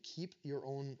and keep your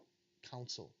own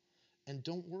counsel. And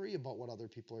don't worry about what other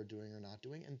people are doing or not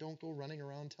doing, and don't go running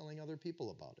around telling other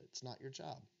people about it. It's not your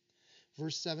job.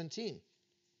 Verse 17,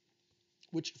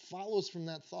 which follows from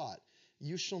that thought.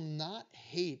 You shall not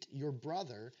hate your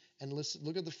brother, and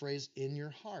look at the phrase, in your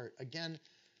heart. Again,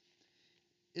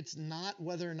 it's not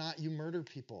whether or not you murder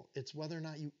people. It's whether or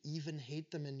not you even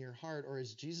hate them in your heart. Or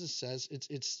as Jesus says,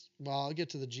 well, I'll get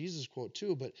to the Jesus quote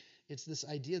too, but it's this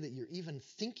idea that you're even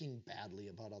thinking badly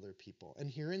about other people. And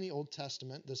here in the Old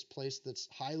Testament, this place that's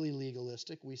highly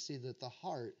legalistic, we see that the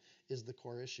heart is the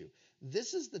core issue.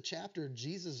 This is the chapter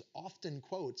Jesus often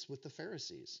quotes with the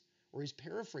Pharisees, or he's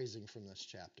paraphrasing from this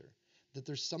chapter, that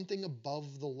there's something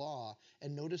above the law.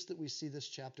 And notice that we see this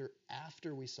chapter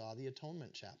after we saw the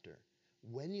atonement chapter.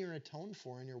 When you're atoned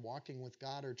for and you're walking with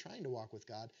God or trying to walk with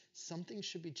God, something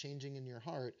should be changing in your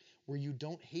heart where you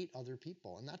don't hate other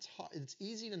people. And that's hard. It's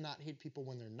easy to not hate people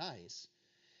when they're nice.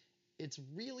 It's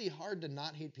really hard to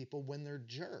not hate people when they're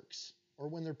jerks or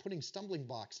when they're putting stumbling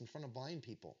blocks in front of blind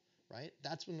people, right?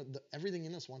 That's when everything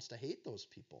in us wants to hate those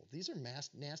people. These are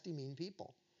nasty, mean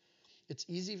people. It's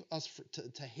easy for us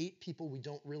to hate people we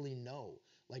don't really know,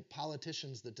 like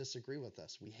politicians that disagree with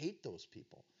us. We hate those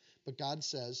people. But God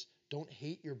says, don't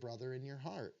hate your brother in your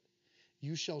heart.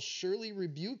 You shall surely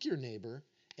rebuke your neighbor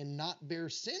and not bear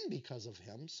sin because of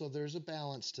him. So there's a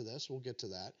balance to this. We'll get to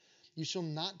that. You shall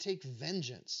not take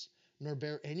vengeance, nor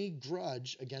bear any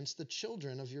grudge against the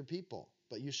children of your people,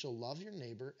 but you shall love your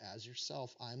neighbor as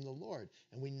yourself. I'm the Lord.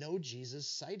 And we know Jesus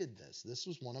cited this. This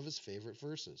was one of his favorite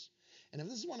verses. And if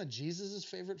this is one of Jesus'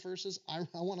 favorite verses, I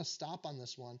want to stop on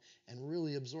this one and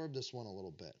really absorb this one a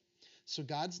little bit. So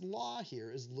God's law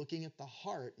here is looking at the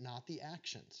heart, not the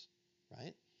actions,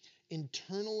 right?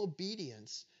 Internal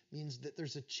obedience means that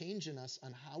there's a change in us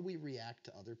on how we react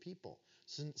to other people.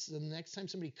 So the next time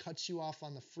somebody cuts you off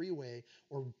on the freeway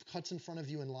or cuts in front of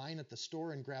you in line at the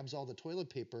store and grabs all the toilet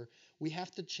paper, we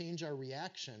have to change our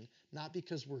reaction, not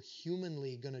because we're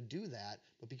humanly going to do that,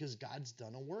 but because God's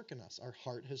done a work in us. Our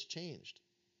heart has changed.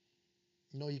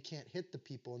 No, you can't hit the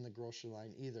people in the grocery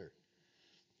line either.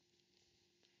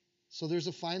 So there's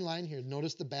a fine line here.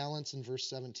 Notice the balance in verse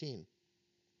 17.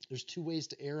 There's two ways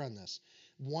to err on this.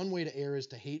 One way to err is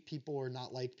to hate people or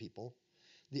not like people.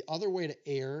 The other way to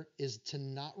err is to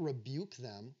not rebuke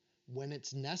them when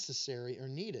it's necessary or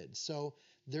needed. So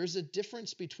there's a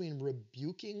difference between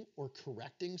rebuking or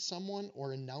correcting someone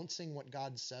or announcing what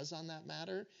God says on that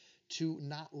matter to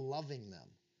not loving them.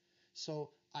 So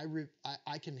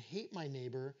I can hate my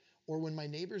neighbor, or when my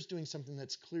neighbor's doing something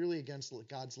that's clearly against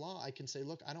God's law, I can say,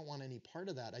 look, I don't want any part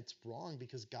of that. It's wrong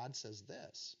because God says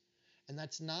this. And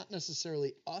that's not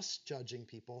necessarily us judging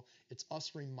people. It's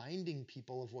us reminding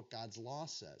people of what God's law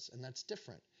says. And that's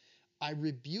different. I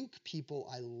rebuke people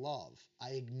I love. I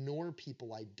ignore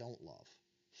people I don't love,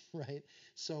 right?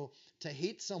 So to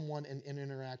hate someone and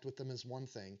interact with them is one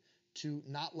thing. To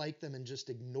not like them and just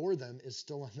ignore them is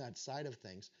still on that side of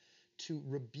things. To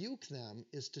rebuke them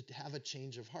is to have a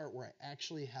change of heart where I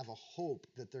actually have a hope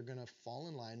that they're going to fall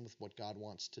in line with what God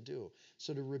wants to do.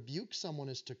 So to rebuke someone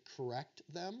is to correct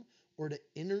them or to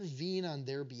intervene on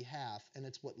their behalf, and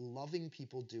it's what loving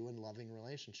people do in loving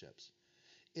relationships.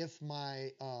 If my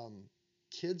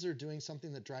kids are doing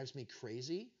something that drives me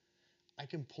crazy, I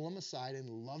can pull them aside and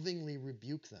lovingly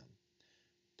rebuke them.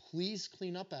 Please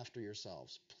clean up after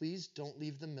yourselves. Please don't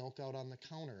leave the milk out on the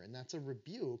counter. And that's a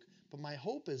rebuke, but my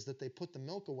hope is that they put the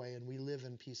milk away and we live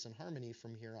in peace and harmony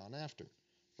from here on after,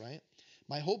 right?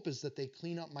 My hope is that they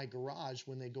clean up my garage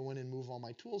when they go in and move all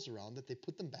my tools around, that they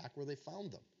put them back where they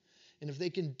found them. And if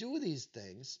they can do these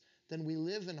things, then we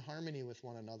live in harmony with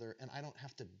one another, and I don't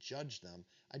have to judge them.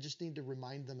 I just need to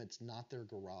remind them it's not their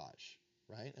garage,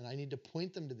 right? And I need to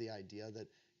point them to the idea that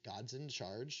God's in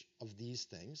charge of these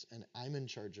things, and I'm in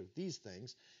charge of these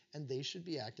things, and they should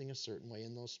be acting a certain way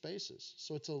in those spaces.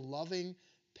 So it's a loving,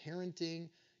 parenting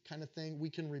kind of thing.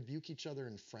 We can rebuke each other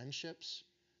in friendships,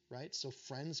 right? So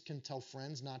friends can tell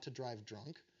friends not to drive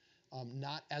drunk.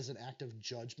 Not as an act of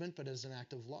judgment, but as an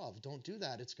act of love. Don't do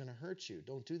that. It's going to hurt you.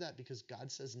 Don't do that because God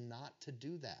says not to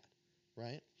do that,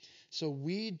 right? So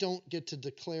we don't get to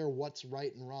declare what's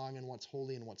right and wrong and what's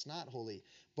holy and what's not holy,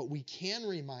 but we can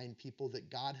remind people that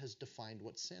God has defined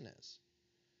what sin is.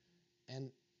 And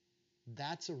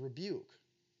that's a rebuke,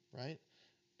 right?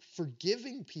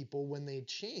 Forgiving people when they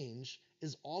change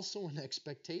is also an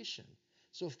expectation.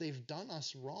 So if they've done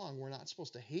us wrong, we're not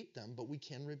supposed to hate them, but we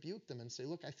can rebuke them and say,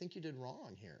 look, I think you did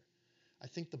wrong here. I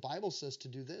think the Bible says to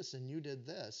do this, and you did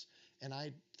this, and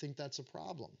I think that's a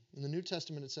problem. In the New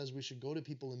Testament, it says we should go to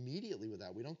people immediately with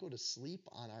that. We don't go to sleep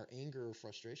on our anger or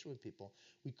frustration with people.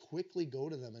 We quickly go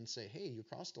to them and say, hey, you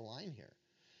crossed a line here.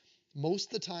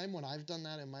 Most of the time when I've done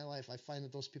that in my life, I find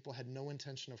that those people had no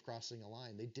intention of crossing a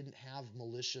line. They didn't have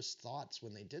malicious thoughts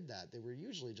when they did that. They were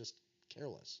usually just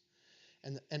careless.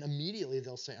 And immediately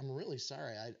they'll say, I'm really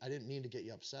sorry. I didn't mean to get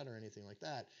you upset or anything like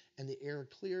that. And the air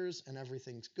clears and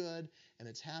everything's good and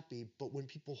it's happy. But when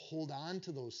people hold on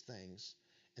to those things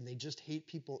and they just hate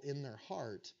people in their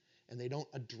heart and they don't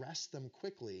address them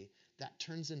quickly, that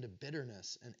turns into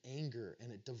bitterness and anger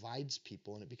and it divides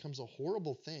people and it becomes a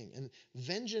horrible thing. And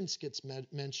vengeance gets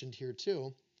mentioned here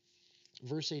too.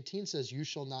 Verse 18 says, you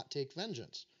shall not take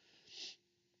vengeance.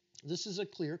 This is a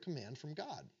clear command from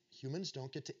God. Humans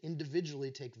don't get to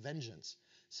individually take vengeance.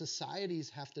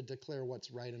 Societies have to declare what's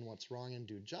right and what's wrong and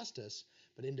do justice,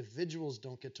 but individuals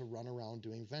don't get to run around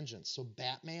doing vengeance. So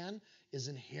Batman is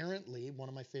inherently one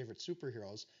of my favorite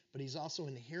superheroes, but he's also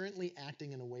inherently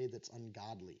acting in a way that's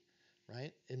ungodly,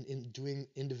 right? In doing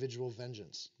individual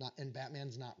vengeance. And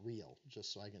Batman's not real,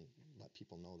 just so I can let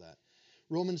people know that.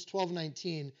 Romans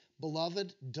 12:19,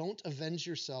 beloved, don't avenge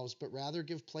yourselves, but rather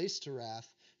give place to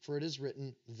wrath, for it is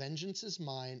written, vengeance is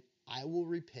mine, I will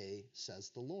repay, says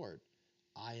the Lord.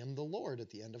 I am the Lord at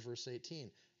the end of verse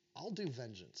 18. I'll do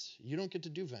vengeance. You don't get to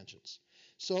do vengeance.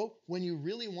 So when you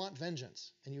really want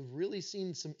vengeance, and you've really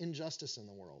seen some injustice in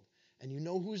the world, and you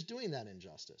know who's doing that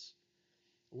injustice,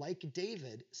 like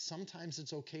David, sometimes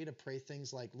it's okay to pray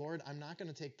things like, Lord, I'm not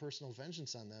going to take personal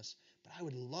vengeance on this, but I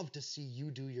would love to see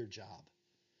you do your job.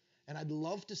 And I'd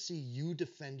love to see you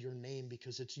defend your name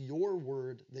because it's your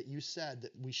word that you said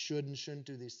that we should and shouldn't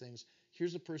do these things.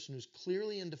 Here's a person who's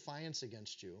clearly in defiance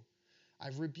against you.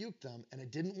 I've rebuked them and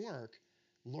it didn't work.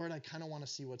 Lord, I kind of want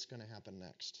to see what's going to happen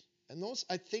next. And those,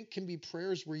 I think, can be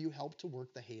prayers where you help to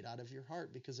work the hate out of your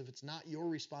heart, because if it's not your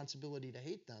responsibility to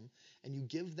hate them and you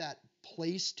give that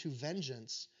place to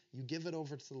vengeance, you give it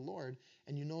over to the Lord,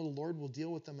 and you know the Lord will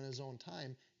deal with them in his own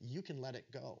time, you can let it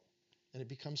go. And it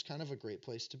becomes kind of a great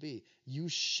place to be. You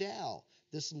shall.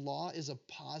 This law is a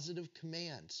positive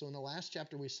command. So in the last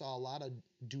chapter, we saw a lot of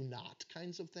do not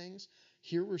kinds of things.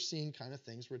 Here we're seeing kind of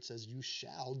things where it says you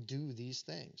shall do these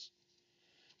things.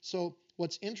 So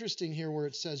what's interesting here where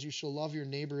it says you shall love your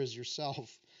neighbor as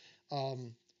yourself,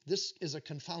 this is a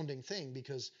confounding thing,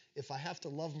 because if I have to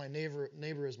love my neighbor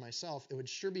as myself, it would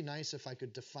sure be nice if I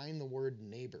could define the word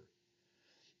neighbor.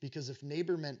 Because if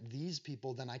neighbor meant these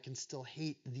people, then I can still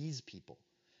hate these people.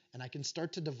 And I can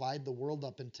start to divide the world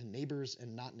up into neighbors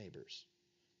and not neighbors.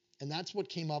 And that's what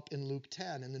came up in Luke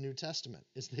 10 in the New Testament,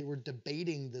 is they were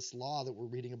debating this law that we're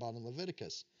reading about in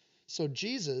Leviticus. So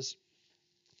Jesus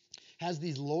has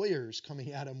these lawyers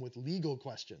coming at him with legal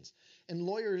questions. And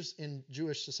lawyers in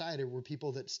Jewish society were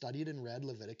people that studied and read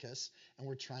Leviticus and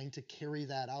were trying to carry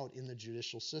that out in the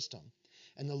judicial system.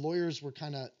 And the lawyers were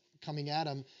kind of coming at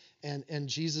him, and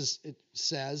Jesus, it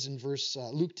says in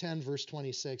Luke 10, verse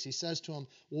 26, he says to him,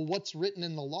 well, what's written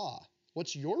in the law?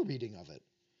 What's your reading of it?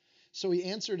 So he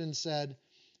answered and said,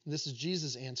 this is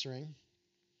Jesus answering,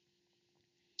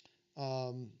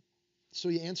 so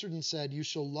he answered and said, you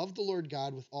shall love the Lord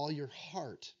God with all your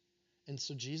heart. And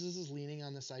so Jesus is leaning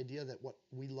on this idea that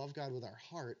we love God with our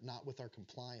heart, not with our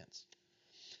compliance.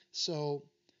 So,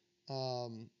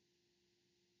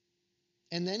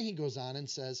 and then he goes on and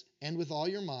says, and with all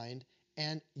your mind,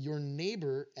 and your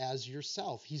neighbor as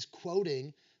yourself. He's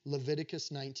quoting Leviticus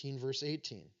 19, verse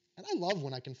 18. And I love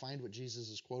when I can find what Jesus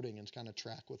is quoting and kind of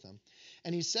track with him.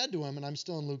 And he said to him, and I'm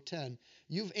still in Luke 10,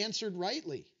 you've answered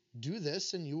rightly. Do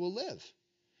this and you will live.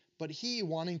 But he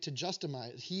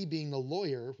being the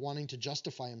lawyer, wanting to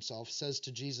justify himself, says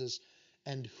to Jesus,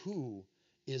 and who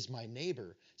is my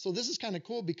neighbor? So this is kind of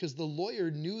cool, because the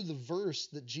lawyer knew the verse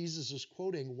that Jesus was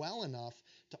quoting well enough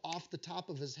to, off the top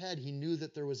of his head, he knew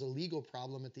that there was a legal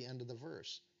problem at the end of the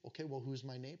verse. Okay, well, who's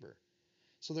my neighbor?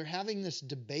 So they're having this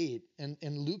debate, and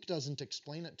Luke doesn't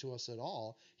explain it to us at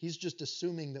all. He's just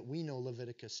assuming that we know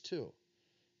Leviticus 2.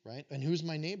 Right? And who's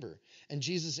my neighbor? And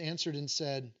Jesus answered and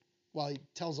said, well, he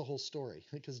tells a whole story,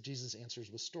 because Jesus answers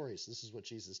with stories. This is what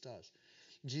Jesus does.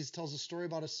 Jesus tells a story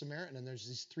about a Samaritan, and there's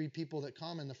these three people that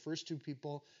come, and the first two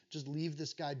people just leave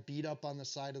this guy beat up on the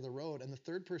side of the road, and the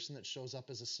third person that shows up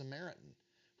is a Samaritan,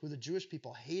 who the Jewish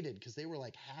people hated because they were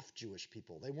like half Jewish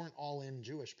people. They weren't all in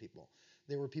Jewish people.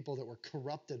 They were people that were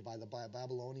corrupted by the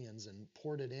Babylonians and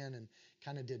poured it in and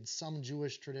kind of did some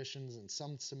Jewish traditions and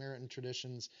some Samaritan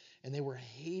traditions, and they were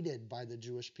hated by the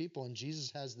Jewish people. And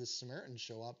Jesus has this Samaritan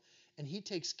show up, and he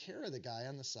takes care of the guy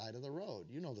on the side of the road.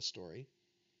 You know the story.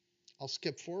 I'll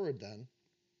skip forward then.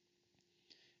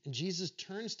 And Jesus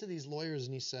turns to these lawyers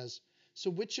and he says, so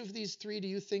which of these three do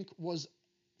you think was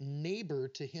neighbor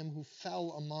to him who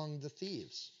fell among the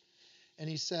thieves? And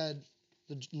he said,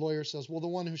 the lawyer says, well, the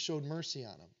one who showed mercy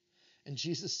on him. And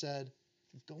Jesus said,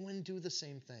 go and do the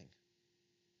same thing.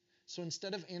 So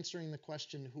instead of answering the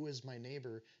question, who is my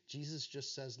neighbor, Jesus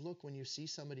just says, look, when you see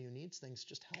somebody who needs things,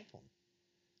 just help them.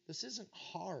 This isn't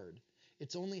hard.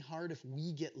 It's only hard if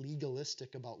we get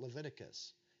legalistic about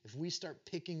Leviticus. If we start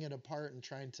picking it apart and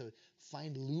trying to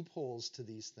find loopholes to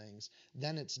these things,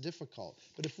 then it's difficult.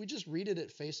 But if we just read it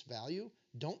at face value,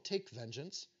 don't take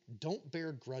vengeance, don't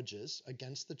bear grudges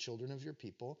against the children of your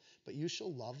people, but you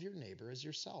shall love your neighbor as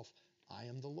yourself. I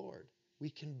am the Lord. We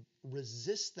can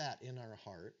resist that in our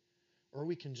heart, or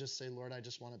we can just say, Lord, I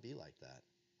just want to be like that.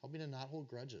 Help me to not hold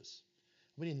grudges.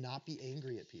 Help me to not be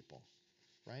angry at people,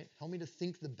 right? Help me to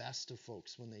think the best of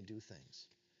folks when they do things.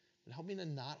 But help me to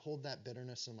not hold that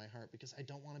bitterness in my heart, because I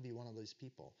don't want to be one of those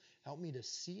people. Help me to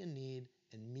see a need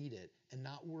and meet it and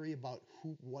not worry about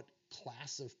what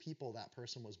class of people that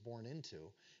person was born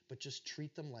into, but just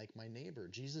treat them like my neighbor.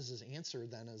 Jesus' answer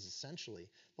then is essentially,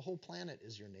 the whole planet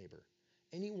is your neighbor.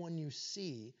 Anyone you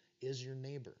see is your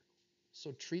neighbor.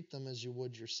 So treat them as you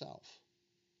would yourself.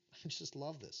 I just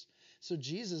love this. So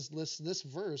Jesus lists this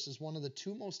verse as one of the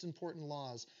two most important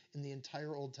laws in the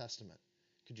entire Old Testament.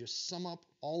 Could you sum up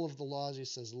all of the laws? He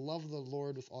says, love the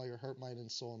Lord with all your heart, mind, and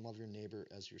soul, and love your neighbor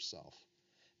as yourself.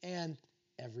 And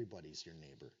everybody's your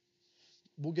neighbor.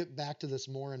 We'll get back to this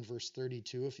more in verse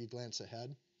 32 if you glance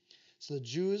ahead. So the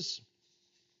Jews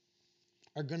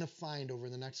are going to find over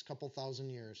the next couple thousand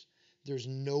years, there's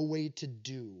no way to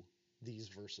do these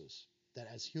verses. That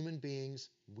as human beings,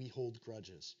 we hold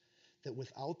grudges. That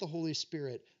without the Holy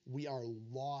Spirit, we are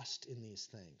lost in these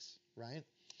things, right?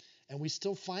 And we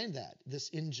still find that, this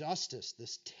injustice,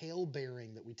 this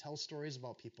tale-bearing that we tell stories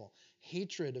about people,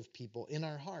 hatred of people in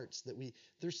our hearts, that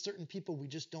there's certain people we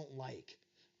just don't like,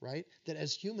 right? That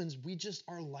as humans, we just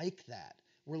are like that.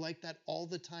 We're like that all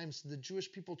the time. So the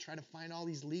Jewish people try to find all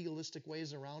these legalistic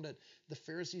ways around it. The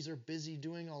Pharisees are busy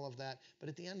doing all of that. But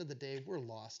at the end of the day, we're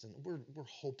lost and we're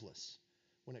hopeless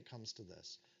when it comes to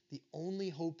this. The only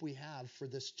hope we have for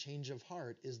this change of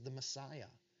heart is the Messiah.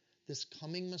 This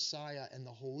coming Messiah and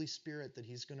the Holy Spirit that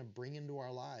he's going to bring into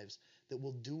our lives that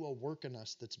will do a work in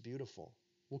us that's beautiful.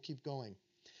 We'll keep going.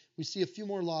 We see a few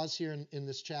more laws here in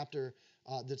this chapter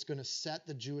that's going to set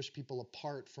the Jewish people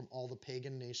apart from all the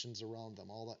pagan nations around them,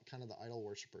 all that kind of the idol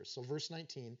worshipers. So verse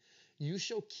 19, you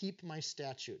shall keep my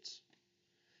statutes.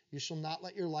 You shall not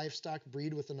let your livestock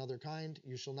breed with another kind.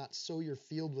 You shall not sow your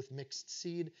field with mixed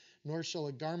seed, nor shall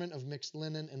a garment of mixed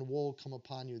linen and wool come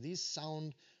upon you. These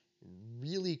sound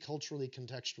really culturally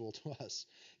contextual to us.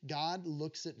 God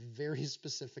looks at very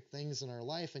specific things in our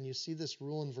life, and you see this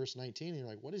rule in verse 19, and you're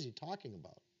like, what is he talking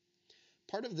about?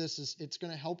 Part of this is it's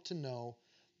going to help to know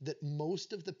that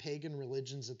most of the pagan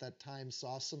religions at that time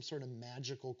saw some sort of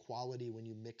magical quality when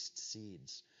you mixed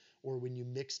seeds or when you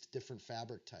mixed different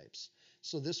fabric types.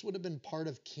 So this would have been part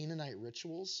of Canaanite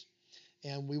rituals,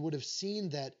 and we would have seen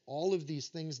that all of these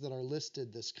things that are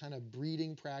listed, this kind of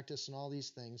breeding practice and all these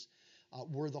things,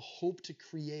 were the hope to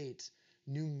create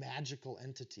new magical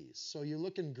entities. So you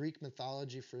look in Greek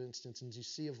mythology, for instance, and you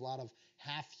see a lot of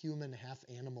half-human,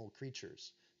 half-animal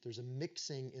creatures. There's a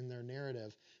mixing in their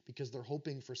narrative because they're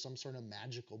hoping for some sort of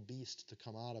magical beast to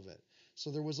come out of it. So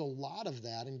there was a lot of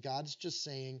that, and God's just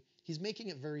saying, he's making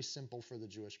it very simple for the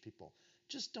Jewish people.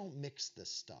 Just don't mix this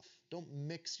stuff. Don't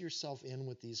mix yourself in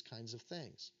with these kinds of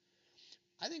things.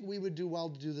 I think we would do well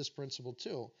to do this principle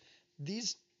too.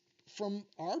 These, from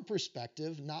our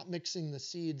perspective, not mixing the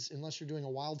seeds unless you're doing a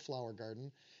wildflower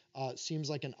garden seems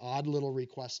like an odd little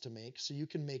request to make. So you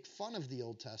can make fun of the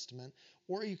Old Testament,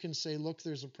 or you can say, look,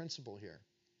 there's a principle here.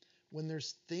 When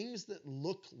there's things that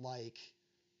look like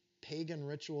pagan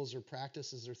rituals or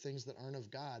practices or things that aren't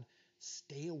of God,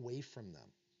 stay away from them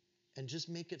and just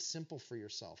make it simple for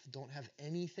yourself. Don't have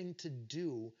anything to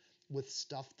do with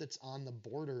stuff that's on the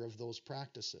border of those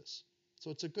practices. So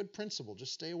it's a good principle.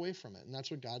 Just stay away from it. And that's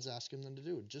what God's asking them to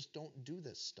do. Just don't do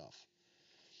this stuff.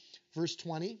 Verse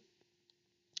 20,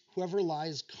 whoever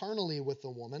lies carnally with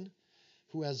a woman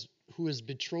who is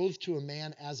betrothed to a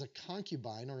man as a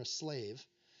concubine or a slave,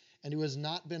 and who has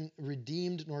not been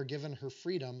redeemed nor given her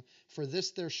freedom, for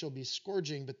this there shall be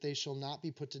scourging, but they shall not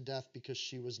be put to death because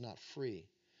she was not free.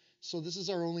 So this is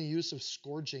our only use of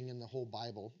scourging in the whole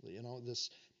Bible, this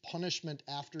punishment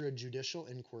after a judicial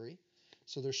inquiry.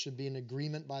 So there should be an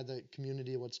agreement by the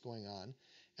community of what's going on.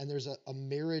 And there's a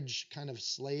marriage kind of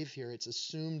slave here. It's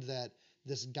assumed that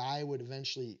this guy would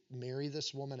eventually marry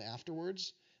this woman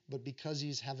afterwards, but because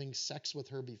he's having sex with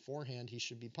her beforehand, he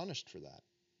should be punished for that.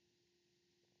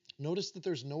 Notice that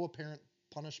there's no apparent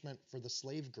punishment for the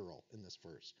slave girl in this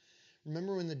verse.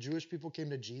 Remember when the Jewish people came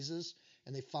to Jesus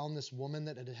and they found this woman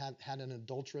that had an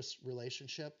adulterous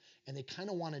relationship, and they kind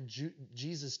of wanted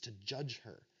Jesus to judge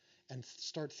her and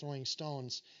start throwing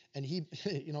stones. And he,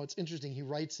 it's interesting, he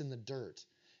writes in the dirt.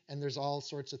 And there's all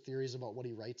sorts of theories about what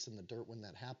he writes in the dirt when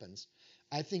that happens.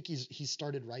 I think he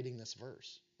started writing this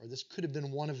verse, or this could have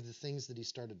been one of the things that he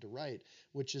started to write,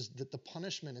 which is that the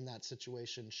punishment in that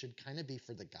situation should kind of be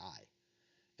for the guy.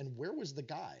 And where was the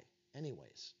guy,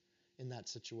 anyways, in that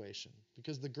situation?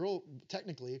 Because the girl,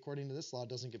 technically, according to this law,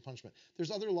 doesn't get punishment.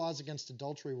 There's other laws against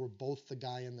adultery where both the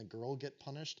guy and the girl get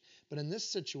punished. But in this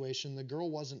situation, the girl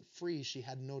wasn't free. She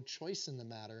had no choice in the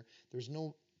matter. There's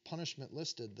no punishment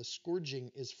listed. The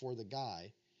scourging is for the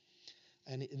guy.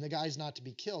 And the guy's not to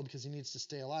be killed because he needs to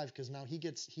stay alive, because now he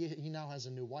now has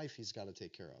a new wife he's got to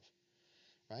take care of.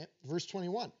 Right? Verse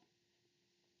 21.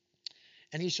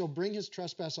 And he shall bring his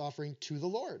trespass offering to the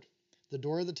Lord. The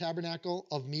door of the tabernacle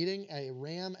of meeting, a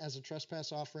ram as a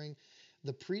trespass offering.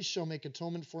 The priest shall make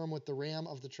atonement for him with the ram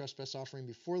of the trespass offering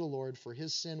before the Lord for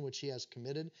his sin which he has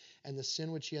committed, and the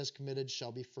sin which he has committed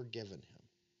shall be forgiven him.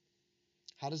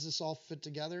 How does this all fit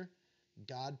together?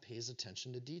 God pays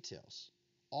attention to details.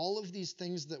 All of these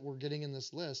things that we're getting in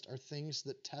this list are things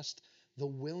that test the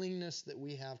willingness that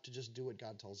we have to just do what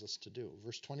God tells us to do.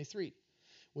 Verse 23,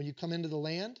 when you come into the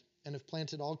land and have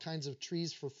planted all kinds of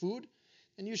trees for food,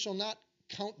 then you shall not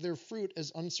count their fruit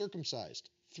as uncircumcised.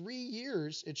 3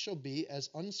 years it shall be as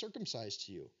uncircumcised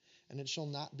to you. and it shall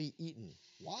not be eaten.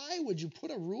 Why would you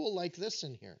put a rule like this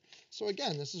in here? So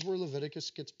again, this is where Leviticus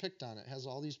gets picked on. It has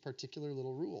all these particular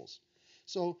little rules.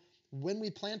 So when we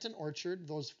plant an orchard,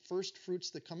 those first fruits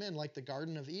that come in, like the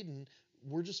Garden of Eden,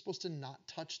 we're just supposed to not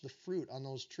touch the fruit on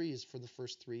those trees for the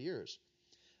first 3 years.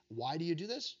 Why do you do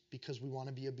this? Because we want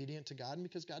to be obedient to God and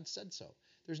because God said so.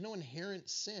 There's no inherent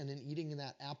sin in eating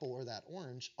that apple or that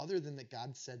orange other than that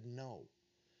God said no.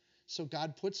 So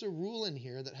God puts a rule in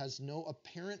here that has no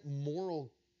apparent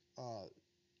moral,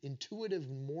 intuitive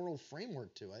moral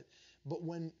framework to it. But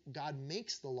when God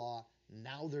makes the law,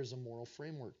 now there's a moral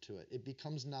framework to it. It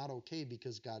becomes not okay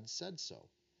because God said so.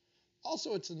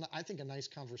 Also, it's, I think, a nice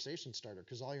conversation starter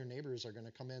because all your neighbors are going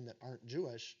to come in that aren't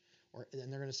Jewish,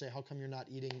 and they're going to say, how come you're not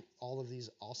eating all of these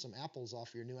awesome apples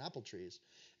off your new apple trees?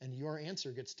 And your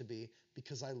answer gets to be,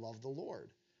 because I love the Lord.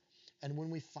 And when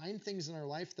we find things in our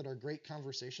life that are great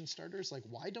conversation starters, like,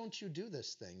 why don't you do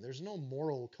this thing? There's no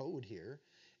moral code here.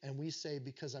 And we say,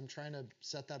 because I'm trying to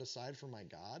set that aside for my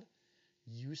God,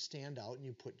 you stand out and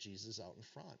you put Jesus out in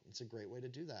front. It's a great way to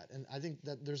do that. And I think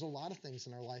that there's a lot of things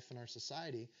in our life and our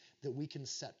society that we can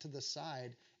set to the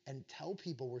side and tell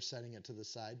people we're setting it to the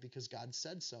side because God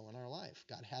said so in our life.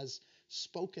 God has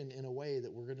spoken in a way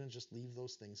that we're going to just leave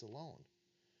those things alone.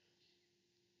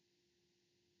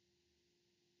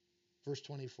 Verse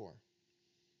 24.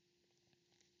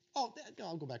 Oh, no,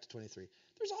 I'll go back to 23.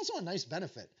 There's also a nice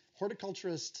benefit.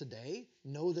 Horticulturists today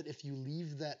know that if you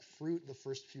leave that fruit the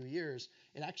first few years,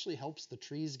 it actually helps the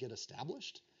trees get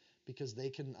established because they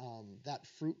can, that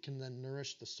fruit can then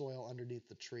nourish the soil underneath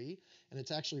the tree. And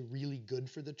it's actually really good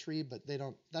for the tree, but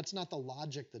that's not the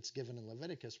logic that's given in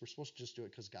Leviticus. We're supposed to just do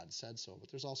it because God said so,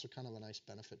 but there's also kind of a nice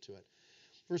benefit to it.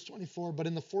 Verse 24, but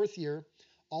in the 4th year,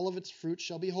 all of its fruit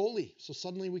shall be holy. So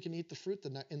suddenly we can eat the fruit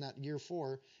in that year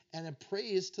 4. And a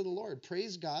praise to the Lord.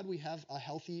 Praise God, we have a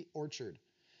healthy orchard.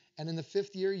 And in the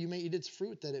 5th year, you may eat its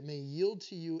fruit, that it may yield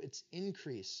to you its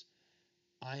increase.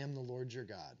 I am the Lord your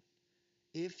God.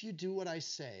 If you do what I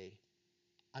say,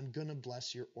 I'm going to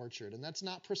bless your orchard. And that's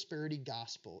not prosperity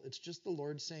gospel. It's just the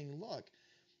Lord saying, look,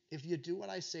 if you do what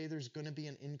I say, there's going to be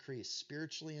an increase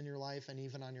spiritually in your life and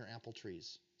even on your apple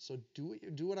trees. So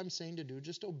do what I'm saying to do.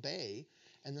 Just obey.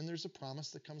 And then there's a promise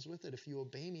that comes with it. If you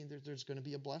obey me, there's going to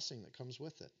be a blessing that comes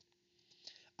with it.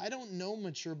 I don't know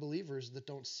mature believers that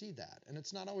don't see that. And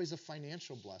it's not always a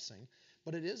financial blessing,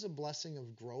 but it is a blessing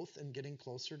of growth and getting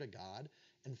closer to God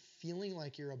and feeling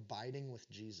like you're abiding with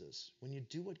Jesus. When you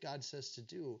do what God says to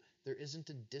do, there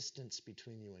isn't a distance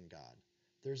between you and God.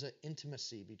 There's an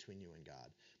intimacy between you and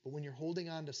God. But when you're holding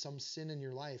on to some sin in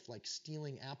your life, like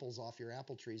stealing apples off your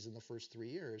apple trees in the first 3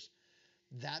 years,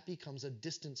 that becomes a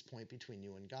distance point between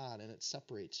you and God, and it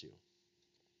separates you.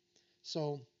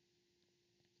 So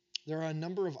there are a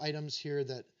number of items here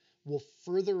that will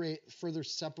further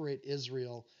separate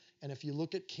Israel. And if you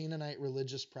look at Canaanite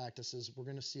religious practices, we're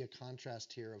going to see a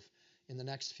contrast here of, in the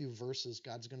next few verses,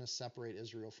 God's going to separate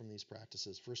Israel from these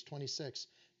practices. Verse 26,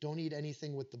 don't eat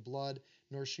anything with the blood,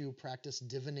 nor shall you practice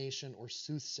divination or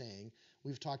soothsaying.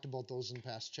 We've talked about those in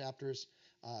past chapters.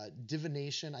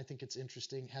 Divination, I think it's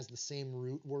interesting, has the same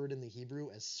root word in the Hebrew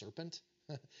as serpent.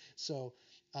 So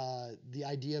the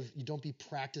idea of you don't be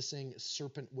practicing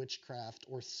serpent witchcraft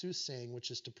or soothsaying,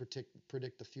 which is to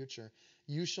predict the future.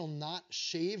 You shall not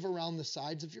shave around the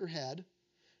sides of your head,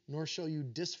 nor shall you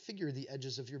disfigure the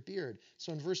edges of your beard.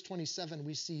 So in verse 27,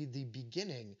 we see the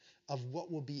beginning of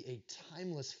what will be a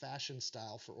timeless fashion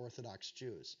style for Orthodox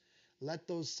Jews. Let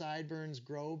those sideburns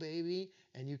grow, baby,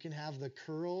 and you can have the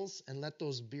curls, and let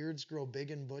those beards grow big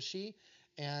and bushy.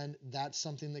 And that's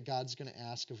something that God's going to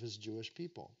ask of his Jewish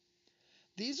people.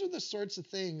 These are the sorts of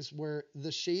things where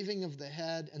the shaving of the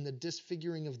head and the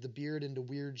disfiguring of the beard into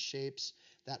weird shapes,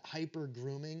 that hyper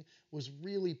grooming, was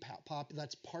really popular.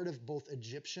 That's part of both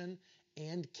Egyptian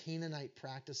and Canaanite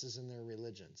practices in their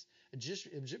religions.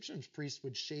 Egyptian priests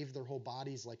would shave their whole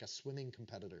bodies like a swimming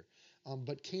competitor.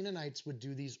 But Canaanites would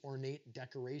do these ornate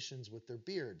decorations with their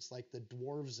beards, like the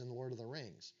dwarves in Lord of the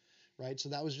Rings. Right? So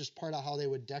that was just part of how they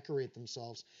would decorate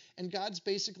themselves. And God's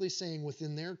basically saying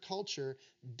within their culture,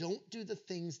 don't do the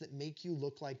things that make you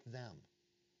look like them.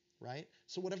 Right?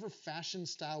 So whatever fashion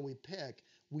style we pick,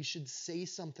 we should say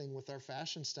something with our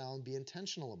fashion style and be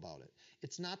intentional about it.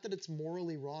 It's not that it's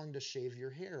morally wrong to shave your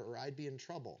hair or I'd be in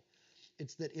trouble.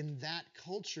 It's that in that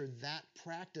culture, that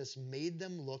practice made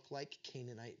them look like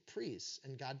Canaanite priests,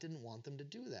 and God didn't want them to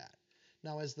do that.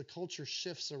 Now, as the culture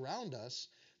shifts around us,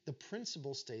 the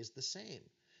principle stays the same.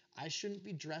 I shouldn't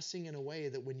be dressing in a way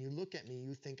that when you look at me,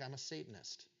 you think I'm a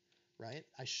Satanist, right?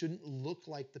 I shouldn't look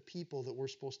like the people that we're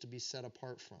supposed to be set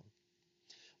apart from.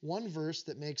 One verse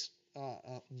that makes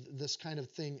this kind of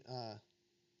thing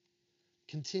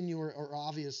Continue or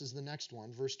obvious is the next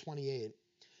one, verse 28.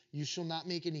 You shall not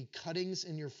make any cuttings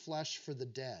in your flesh for the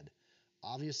dead.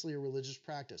 Obviously a religious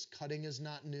practice. Cutting is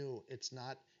not new. It's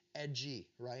not edgy,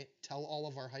 right? Tell all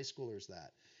of our high schoolers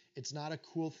that. It's not a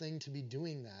cool thing to be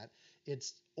doing that.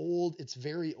 It's old, it's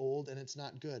very old, and it's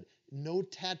not good. No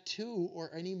tattoo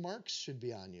or any marks should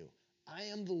be on you. I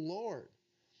am the Lord.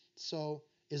 So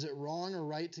is it wrong or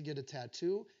right to get a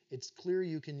tattoo? It's clear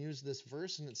you can use this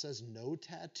verse, and it says, no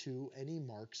tattoo any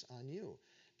marks on you.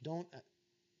 Don't,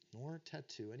 nor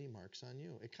tattoo any marks on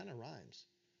you. It kind of rhymes.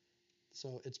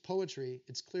 So it's poetry.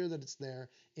 It's clear that it's there.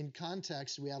 In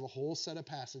context, we have a whole set of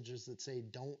passages that say,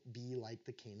 don't be like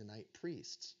the Canaanite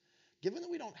priests. Given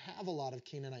that we don't have a lot of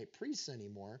Canaanite priests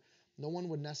anymore, no one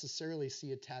would necessarily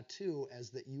see a tattoo as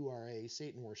that you are a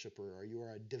Satan worshiper or you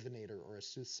are a divinator or a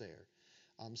soothsayer.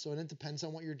 So it depends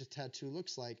on what your tattoo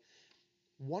looks like.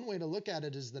 One way to look at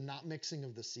it is the not mixing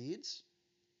of the seeds.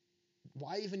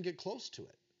 Why even get close to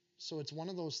it? So it's one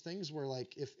of those things where,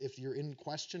 like, if you're in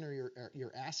question or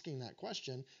you're asking that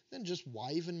question, then just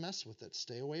why even mess with it?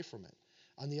 Stay away from it.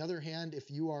 On the other hand, if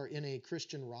you are in a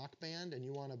Christian rock band and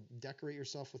you want to decorate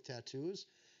yourself with tattoos,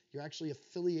 you're actually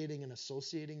affiliating and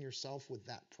associating yourself with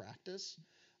that practice.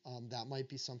 That might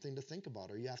be something to think about,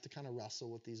 or you have to kind of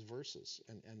wrestle with these verses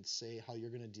and say how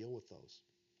you're going to deal with those.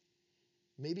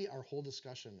 Maybe our whole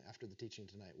discussion after the teaching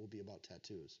tonight will be about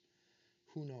tattoos.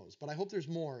 Who knows? But I hope there's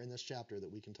more in this chapter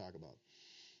that we can talk about.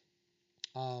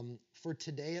 For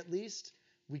today, at least,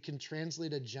 we can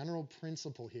translate a general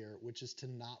principle here, which is to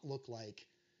not look like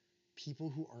people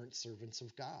who aren't servants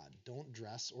of God. Don't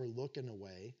dress or look in a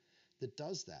way that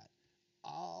does that.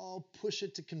 I'll push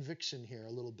it to conviction here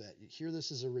a little bit. Hear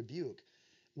this as a rebuke.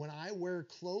 When I wear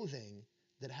clothing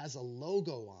that has a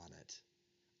logo on it,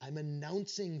 I'm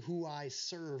announcing who I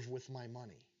serve with my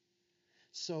money.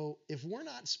 So if we're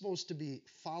not supposed to be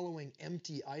following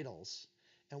empty idols,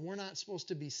 and we're not supposed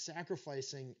to be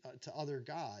sacrificing to other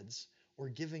gods or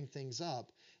giving things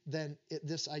up, then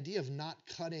this idea of not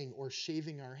cutting or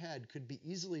shaving our head could be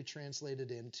easily translated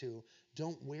into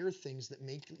don't wear things that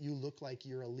make you look like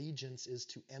your allegiance is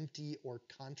to empty or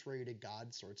contrary to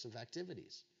God sorts of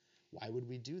activities. Why would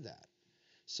we do that?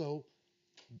 So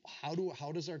how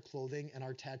does our clothing and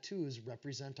our tattoos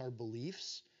represent our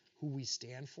beliefs, who we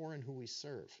stand for, and who we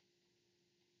serve?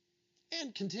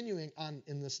 And continuing on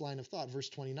in this line of thought, verse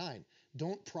 29,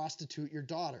 don't prostitute your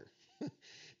daughter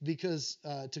because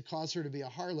to cause her to be a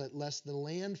harlot, lest the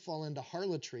land fall into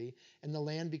harlotry and the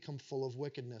land become full of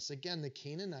wickedness. Again, the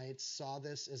Canaanites saw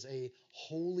this as a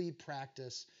holy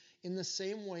practice in the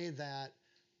same way that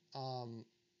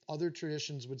other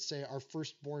traditions would say our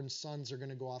firstborn sons are going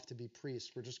to go off to be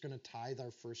priests. We're just going to tithe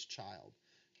our first child,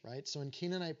 right? So in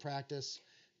Canaanite practice,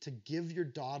 to give your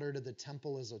daughter to the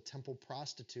temple as a temple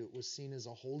prostitute was seen as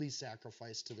a holy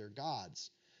sacrifice to their gods,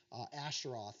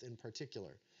 Asheroth in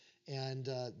particular. And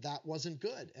that wasn't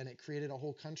good. And it created a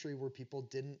whole country where people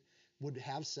would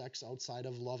have sex outside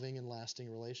of loving and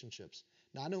lasting relationships.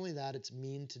 Not only that, it's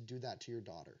mean to do that to your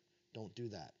daughter. Don't do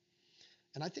that.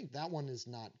 And I think that one is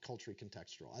not culturally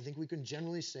contextual. I think we can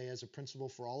generally say as a principle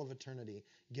for all of eternity,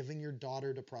 giving your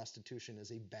daughter to prostitution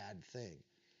is a bad thing.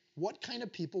 What kind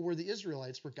of people were the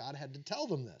Israelites where God had to tell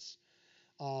them this?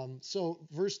 So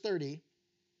verse 30,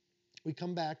 we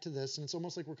come back to this, and it's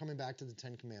almost like we're coming back to the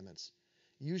Ten Commandments.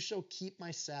 You shall keep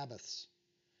my Sabbaths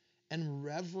and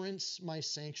reverence my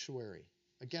sanctuary.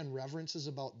 Again, reverence is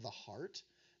about the heart,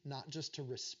 not just to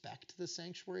respect the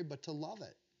sanctuary, but to love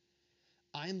it.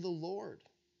 I'm the Lord.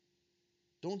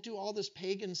 Don't do all this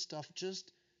pagan stuff.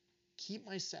 Just keep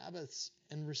my Sabbaths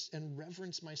and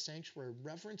reverence my sanctuary.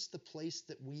 Reverence the place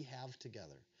that we have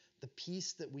together, the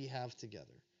peace that we have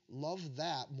together. Love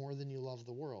that more than you love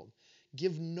the world.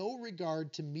 Give no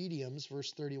regard to mediums,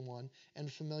 verse 31,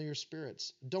 and familiar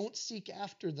spirits. Don't seek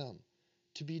after them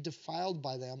to be defiled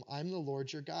by them. I'm the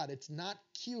Lord your God. It's not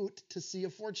cute to see a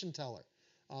fortune teller.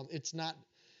 It's not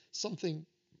something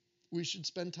we should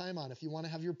spend time on. If you want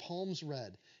to have your palms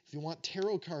read, if you want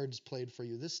tarot cards played for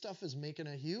you, this stuff is making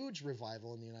a huge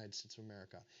revival in the United States of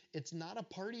America. It's not a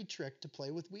party trick to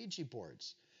play with Ouija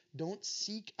boards. Don't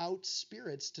seek out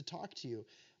spirits to talk to you.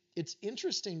 It's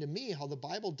interesting to me how the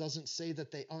Bible doesn't say that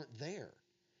they aren't there.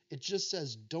 It just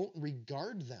says don't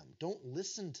regard them, don't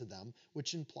listen to them,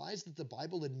 which implies that the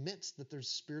Bible admits that there's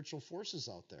spiritual forces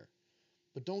out there.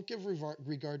 But don't give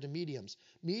regard to mediums.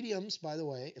 Mediums, by the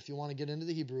way, if you want to get into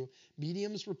the Hebrew,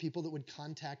 mediums were people that would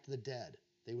contact the dead.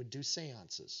 They would do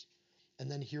seances and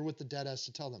then hear what the dead has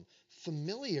to tell them.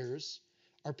 Familiars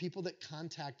are people that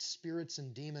contact spirits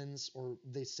and demons, or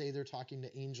they say they're talking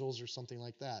to angels or something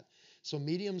like that. So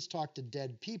mediums talk to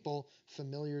dead people.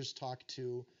 Familiars talk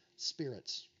to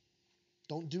spirits.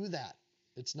 Don't do that.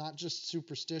 It's not just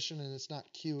superstition and it's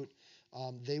not cute.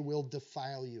 They will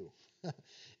defile you.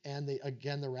 And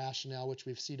the rationale, which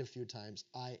we've seen a few times,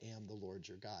 I am the Lord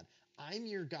your God. I'm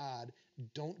your God.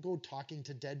 Don't go talking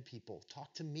to dead people.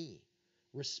 Talk to me.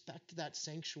 Respect that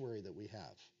sanctuary that we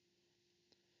have.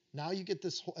 Now you get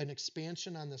an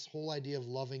expansion on this whole idea of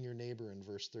loving your neighbor in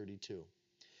verse 32.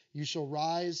 You shall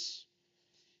rise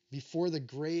before the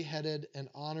gray-headed and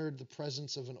honor the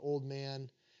presence of an old man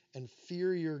and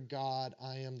fear your God.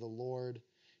 I am the Lord.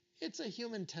 It's a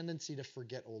human tendency to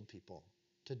forget old people,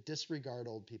 to disregard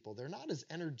old people. They're not as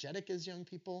energetic as young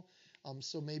people,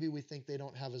 so maybe we think they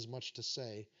don't have as much to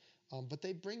say, but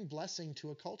they bring blessing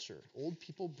to a culture. Old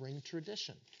people bring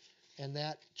tradition, and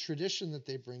that tradition that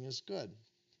they bring is good.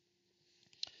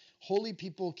 Holy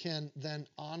people can then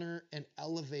honor and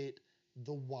elevate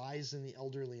the wise and the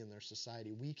elderly in their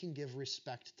society. We can give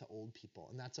respect to old people,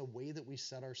 and that's a way that we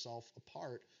set ourselves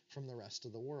apart from the rest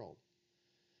of the world.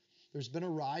 There's been a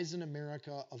rise in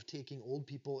America of taking old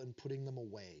people and putting them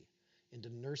away into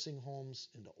nursing homes,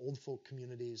 into old folk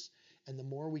communities, and the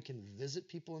more we can visit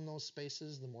people in those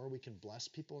spaces, the more we can bless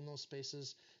people in those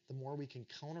spaces, the more we can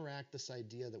counteract this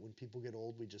idea that when people get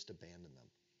old, we just abandon them,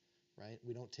 right?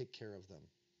 We don't take care of them.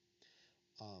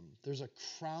 There's a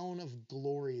crown of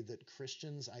glory that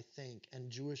Christians, I think,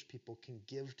 and Jewish people can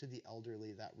give to the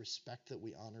elderly, that respect that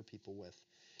we honor people with.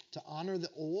 To honor the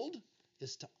old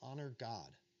is to honor God,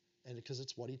 and because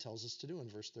it's what he tells us to do in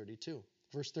verse 32.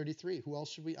 Verse 33, who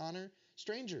else should we honor?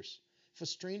 Strangers. If a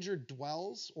stranger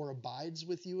dwells or abides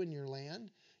with you in your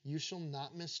land, you shall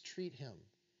not mistreat him.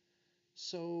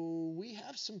 So we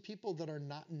have some people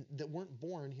that weren't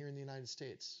born here in the United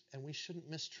States, and we shouldn't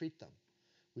mistreat them.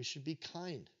 We should be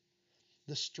kind.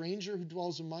 The stranger who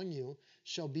dwells among you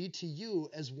shall be to you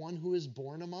as one who is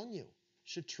born among you.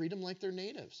 Should treat them like they're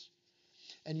natives.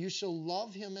 And you shall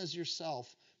love him as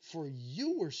yourself, for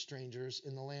you were strangers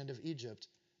in the land of Egypt.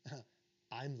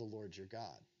 I'm the Lord your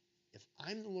God. If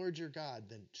I'm the Lord your God,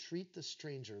 then treat the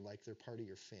stranger like they're part of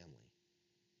your family.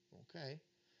 Okay?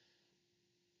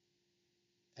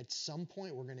 At some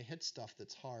point, we're going to hit stuff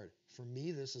that's hard. For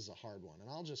me, this is a hard one. And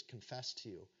I'll just confess to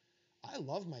you, I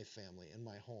love my family and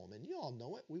my home, and you all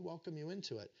know it. We welcome you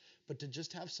into it. But to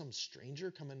just have some stranger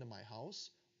come into my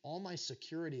house, all my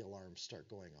security alarms start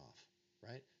going off,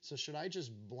 right? So should I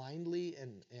just blindly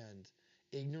and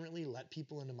ignorantly let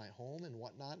people into my home and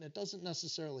whatnot? And it doesn't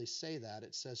necessarily say that.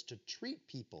 It says to treat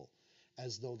people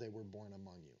as though they were born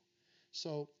among you.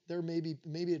 So there maybe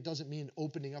it doesn't mean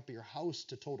opening up your house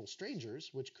to total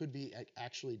strangers, which could be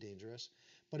actually dangerous,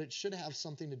 but it should have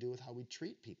something to do with how we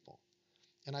treat people.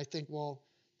 And I think, well,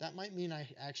 that might mean I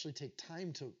actually take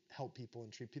time to help people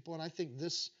and treat people. And I think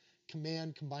this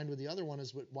command combined with the other one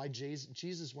is why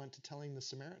Jesus went to telling the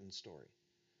Samaritan story,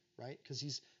 right? Because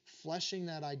he's fleshing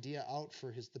that idea out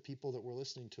for the people that were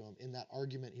listening to him in that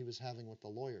argument he was having with the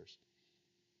lawyers.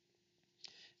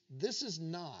 This is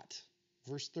not,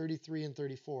 verse 33 and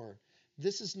 34,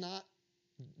 this is not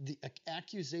the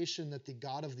accusation that the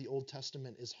God of the Old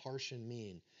Testament is harsh and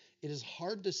mean. It is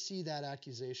hard to see that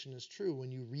accusation as true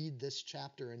when you read this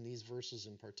chapter and these verses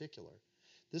in particular.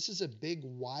 This is a big,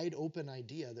 wide open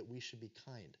idea that we should be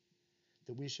kind,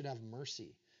 that we should have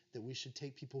mercy, that we should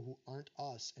take people who aren't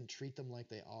us and treat them like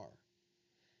they are.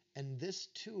 And this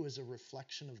too is a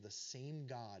reflection of the same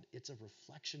God. It's a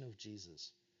reflection of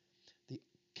Jesus. The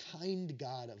kind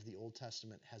God of the Old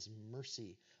Testament has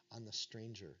mercy on the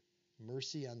stranger,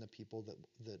 mercy on the people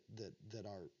that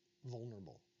are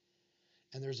vulnerable.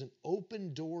 And there's an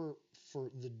open door for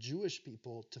the Jewish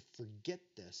people to forget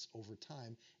this over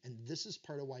time. And this is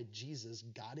part of why Jesus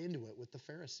got into it with the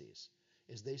Pharisees,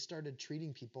 is they started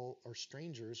treating people or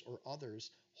strangers or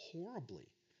others horribly.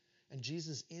 And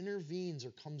Jesus intervenes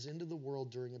or comes into the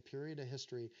world during a period of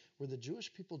history where the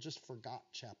Jewish people just forgot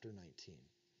chapter 19.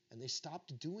 And they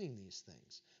stopped doing these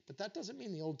things. But that doesn't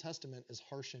mean the Old Testament is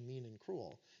harsh and mean and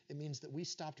cruel. It means that we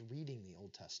stopped reading the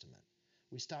Old Testament.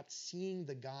 We stopped seeing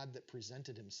the God that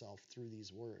presented himself through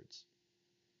these words.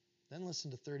 Then listen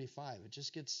to 35.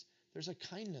 There's a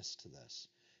kindness to this.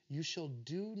 You shall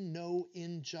do no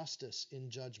injustice in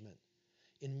judgment,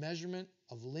 in measurement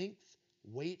of length,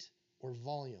 weight, or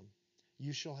volume.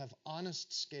 You shall have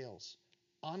honest scales,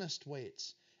 honest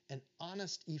weights, an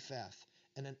honest ephah,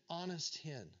 and an honest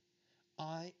hin.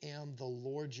 I am the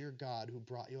Lord your God who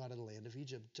brought you out of the land of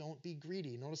Egypt. Don't be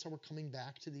greedy. Notice how we're coming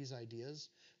back to these ideas?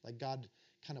 Like God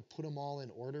kind of put them all in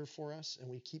order for us, and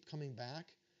we keep coming back.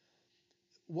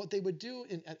 What they would do,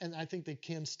 and I think they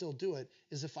can still do it,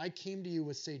 is if I came to you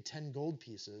with, say, 10 gold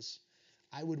pieces,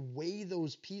 I would weigh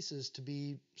those pieces to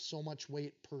be so much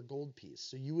weight per gold piece.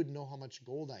 So you would know how much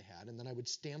gold I had, and then I would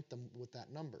stamp them with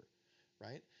that number,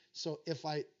 right? So if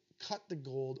I cut the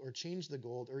gold or change the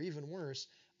gold, or even worse,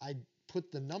 I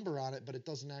put the number on it, but it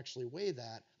doesn't actually weigh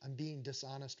that, I'm being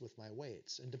dishonest with my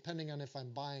weights. And depending on if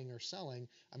I'm buying or selling,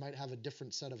 I might have a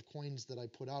different set of coins that I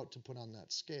put out to put on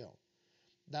that scale.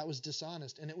 That was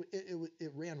dishonest, and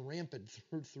it ran rampant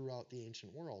throughout the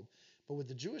ancient world. But with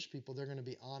the Jewish people, they're going to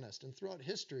be honest. And throughout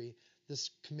history,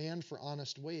 this command for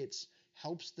honest weights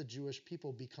helps the Jewish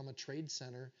people become a trade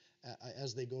center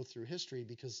as they go through history,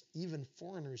 because even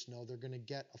foreigners know they're going to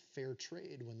get a fair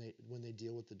trade when they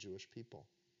deal with the Jewish people.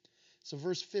 So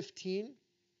verse 15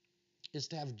 is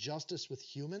to have justice with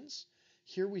humans.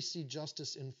 Here we see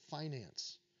justice in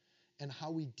finance and how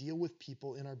we deal with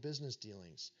people in our business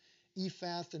dealings.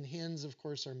 Ephath and hins, of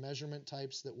course, are measurement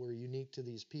types that were unique to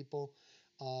these people.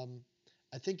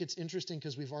 I think it's interesting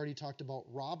because we've already talked about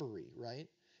robbery, right?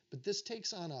 But this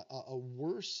takes on a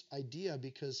worse idea,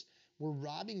 because we're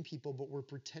robbing people, but we're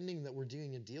pretending that we're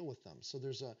doing a deal with them. So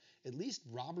at least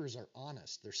robbers are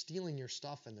honest. They're stealing your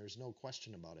stuff and there's no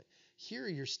question about it. Here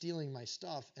you're stealing my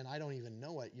stuff and I don't even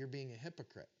know it. You're being a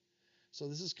hypocrite. So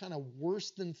this is kind of worse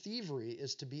than thievery,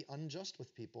 is to be unjust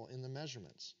with people in the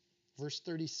measurements. Verse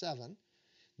 37,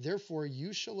 therefore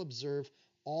you shall observe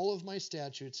all of my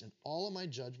statutes and all of my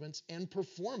judgments and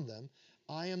perform them.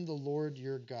 I am the Lord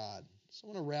your God. So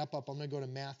I want to wrap up. I'm going to go to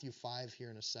Matthew 5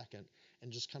 here in a second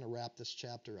and just kind of wrap this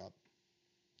chapter up.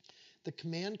 The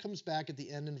command comes back at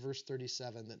the end in verse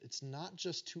 37 that it's not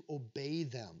just to obey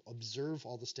them, observe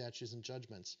all the statutes and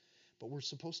judgments, but we're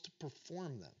supposed to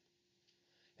perform them.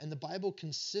 And the Bible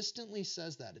consistently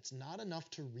says that. It's not enough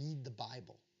to read the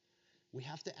Bible. We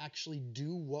have to actually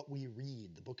do what we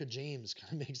read. The book of James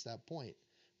kind of makes that point,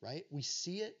 right? We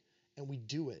see it and we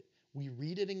do it. We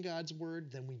read it in God's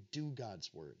word, then we do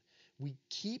God's word. We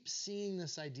keep seeing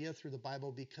this idea through the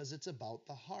Bible because it's about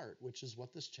the heart, which is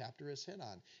what this chapter has hit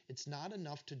on. It's not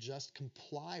enough to just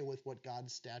comply with what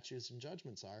God's statutes and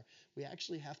judgments are. We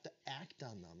actually have to act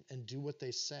on them and do what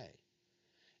they say.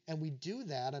 And we do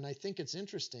that, and I think it's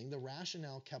interesting, the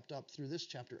rationale kept up through this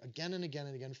chapter again and again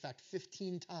and again. In fact,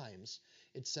 15 times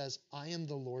it says, I am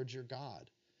the Lord your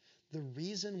God. The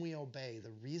reason we obey,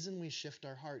 the reason we shift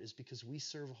our heart is because we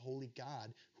serve a holy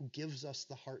God who gives us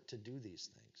the heart to do these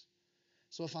things.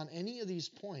 So if on any of these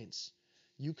points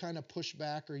you kind of push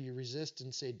back or you resist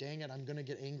and say, dang it, I'm going to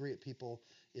get angry at people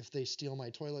if they steal my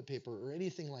toilet paper or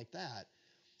anything like that,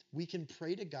 we can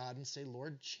pray to God and say,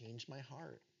 Lord, change my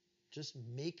heart. Just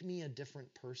make me a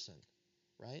different person,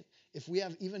 right? If we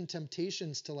have even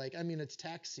temptations to it's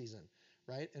tax season,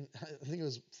 right? And I think it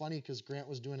was funny because Grant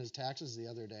was doing his taxes the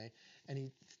other day, and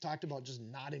he talked about just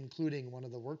not including one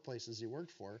of the workplaces he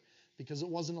worked for because it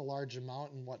wasn't a large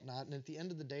amount and whatnot. And at the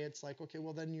end of the day, it's like, okay,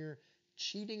 well, then you're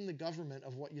cheating the government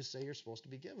of what you say you're supposed to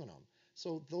be giving them.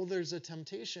 So though there's a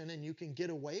temptation and you can get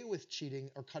away with cheating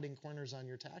or cutting corners on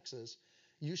your taxes,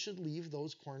 you should leave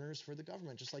those corners for the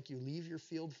government, just like you leave your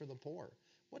field for the poor.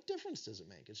 What difference does it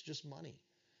make? It's just money.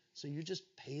 So you just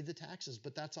pay the taxes,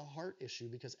 but that's a heart issue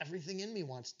because everything in me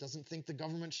doesn't think the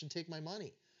government should take my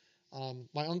money.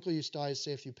 My uncle used to always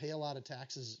say, if you pay a lot of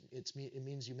taxes, it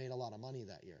means you made a lot of money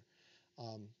that year.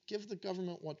 Give the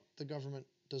government what the government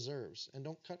deserves and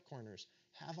don't cut corners.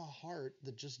 Have a heart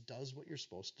that just does what you're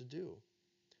supposed to do.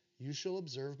 You shall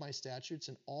observe my statutes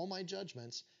and all my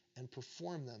judgments and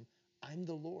perform them. I'm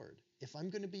the Lord. If I'm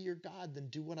going to be your God, then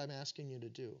do what I'm asking you to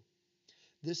do.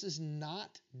 This is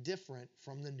not different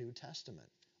from the New Testament.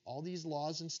 All these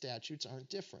laws and statutes aren't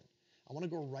different. I want to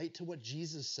go right to what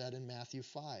Jesus said in Matthew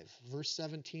 5. Verse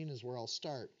 17 is where I'll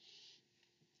start.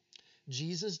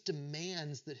 Jesus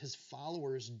demands that his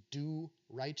followers do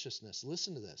righteousness.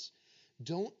 Listen to this.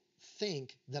 Don't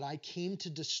think that I came to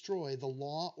destroy the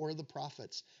law or the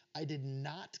prophets. I did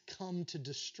not come to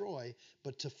destroy,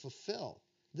 but to fulfill.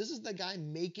 This is the guy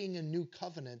making a new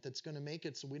covenant that's going to make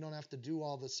it so we don't have to do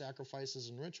all the sacrifices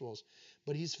and rituals,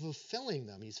 but he's fulfilling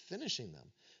them. He's finishing them.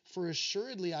 For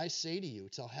assuredly I say to you,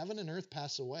 till heaven and earth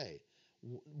pass away,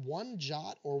 one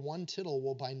jot or one tittle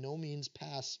will by no means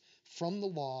pass from the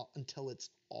law until it's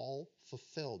all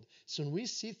fulfilled. So when we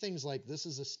see things like this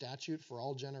is a statute for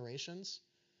all generations,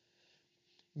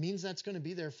 it means that's going to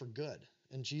be there for good.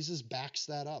 And Jesus backs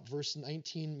that up. Verse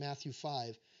 19, Matthew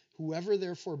 5. Whoever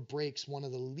therefore breaks one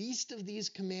of the least of these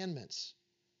commandments,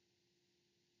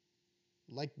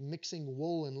 like mixing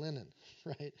wool and linen,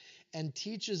 right, and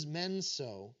teaches men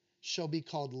so, shall be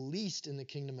called least in the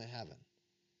kingdom of heaven.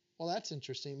 Well, that's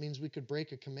interesting. It means we could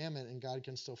break a commandment and God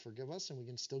can still forgive us and we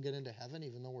can still get into heaven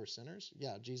even though we're sinners.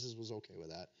 Yeah, Jesus was okay with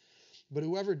that. But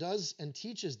whoever does and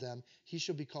teaches them, he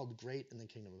shall be called great in the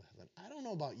kingdom of heaven. I don't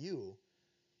know about you.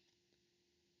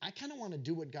 I kind of want to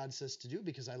do what God says to do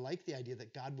because I like the idea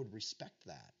that God would respect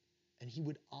that and he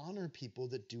would honor people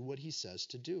that do what he says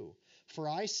to do. For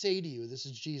I say to you, this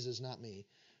is Jesus, not me.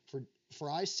 For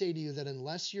I say to you that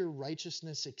unless your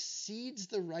righteousness exceeds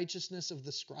the righteousness of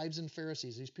the scribes and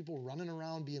Pharisees, these people running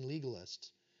around being legalists,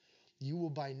 you will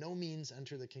by no means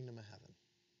enter the kingdom of heaven.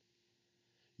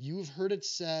 You have heard it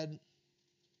said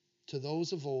to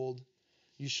those of old,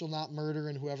 you shall not murder,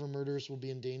 and whoever murders will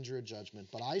be in danger of judgment.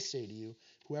 But I say to you,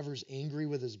 whoever is angry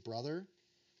with his brother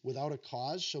without a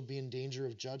cause shall be in danger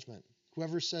of judgment.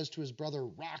 Whoever says to his brother,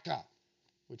 Raka,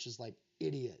 which is like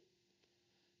idiot,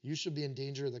 you shall be in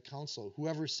danger of the council.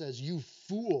 Whoever says, you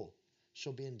fool,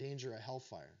 shall be in danger of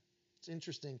hellfire. It's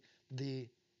interesting. The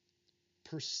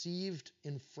perceived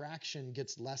infraction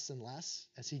gets less and less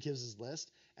as he gives his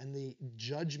list, and the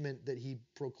judgment that he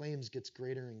proclaims gets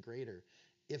greater and greater.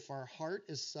 If our heart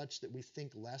is such that we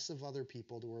think less of other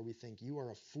people to where we think you are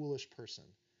a foolish person,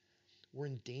 we're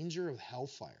in danger of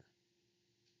hellfire.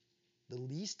 The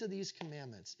least of these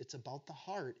commandments, it's about the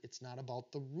heart, it's not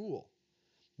about the rule.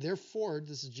 Therefore,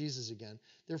 this is Jesus again,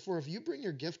 therefore, if you bring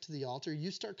your gift to the altar,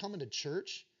 you start coming to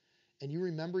church, and you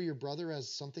remember your brother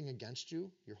has something against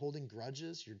you, you're holding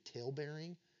grudges, you're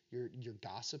tale-bearing, you're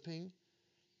gossiping,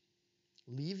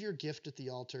 leave your gift at the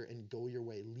altar and go your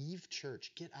way. Leave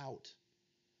church. Get out.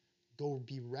 Go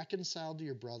be reconciled to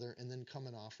your brother and then come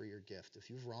and offer your gift. If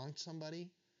you've wronged somebody,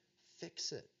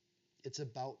 fix it. It's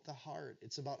about the heart.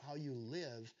 It's about how you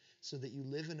live so that you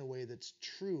live in a way that's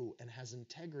true and has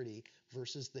integrity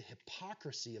versus the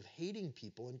hypocrisy of hating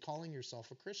people and calling yourself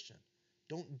a Christian.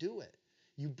 Don't do it.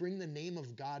 You bring the name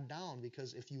of God down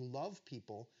because if you love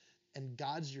people and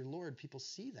God's your Lord, people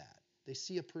see that. They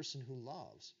see a person who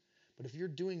loves. But if you're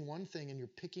doing one thing and you're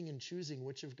picking and choosing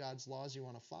which of God's laws you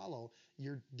want to follow,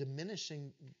 you're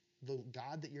diminishing the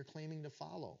God that you're claiming to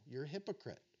follow. You're a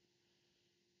hypocrite.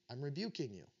 I'm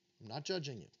rebuking you. I'm not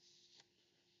judging you.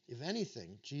 If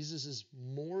anything, Jesus is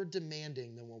more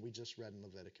demanding than what we just read in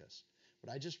Leviticus.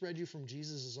 What I just read you from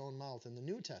Jesus' own mouth in the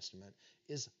New Testament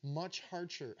is much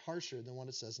harsher than what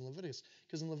it says in Leviticus.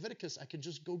 Because in Leviticus, I could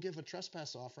just go give a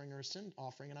trespass offering or a sin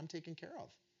offering and I'm taken care of.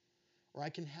 Or I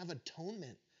can have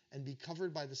atonement and be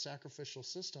covered by the sacrificial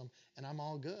system and I'm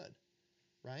all good,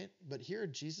 right? But here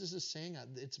Jesus is saying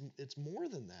it's more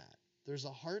than that. There's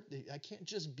a heart. I can't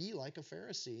just be like a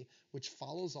Pharisee, which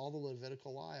follows all the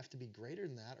Levitical law. I have to be greater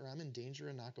than that or I'm in danger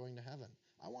of not going to heaven.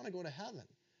 I want to go to heaven,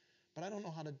 but I don't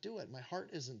know how to do it. My heart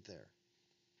isn't there.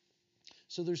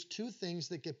 So there's two things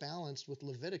that get balanced with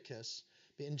Leviticus,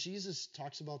 and Jesus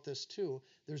talks about this too.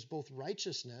 There's both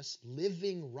righteousness,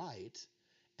 living right,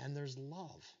 and there's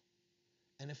love.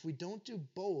 And if we don't do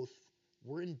both,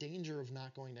 we're in danger of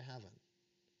not going to heaven,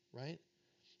 right?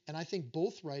 And I think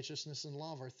both righteousness and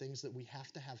love are things that we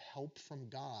have to have help from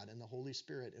God and the Holy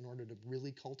Spirit in order to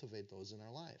really cultivate those in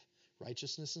our life.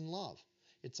 Righteousness and love.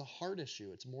 It's a heart issue.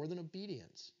 It's more than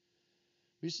obedience.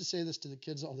 We used to say this to the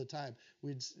kids all the time.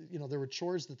 There were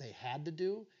chores that they had to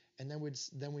do, and then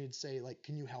we'd say, like,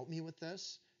 can you help me with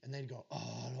this? And they'd go,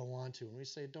 oh, I don't want to. And we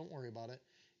say, don't worry about it.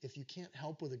 If you can't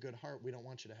help with a good heart, we don't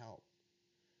want you to help.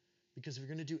 Because if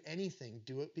you're going to do anything,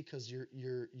 do it because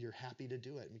you're happy to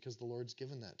do it, because the Lord's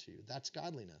given that to you. That's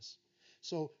godliness.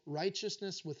 So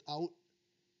righteousness without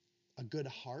a good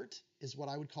heart is what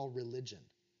I would call religion.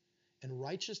 And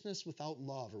righteousness without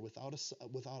love or without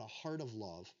a heart of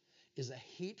love is a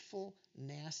hateful,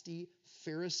 nasty,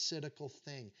 pharisaical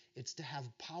thing. It's to have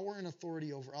power and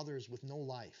authority over others with no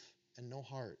life and no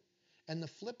heart. And the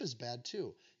flip is bad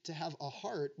too. To have a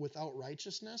heart without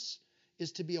righteousness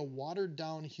is to be a watered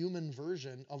down human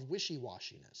version of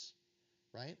wishy-washiness,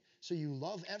 right? So you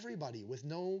love everybody with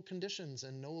no conditions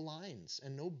and no lines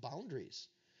and no boundaries.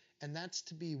 And that's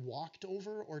to be walked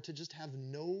over or to just have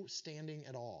no standing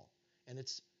at all. And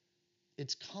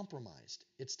it's compromised.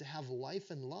 It's to have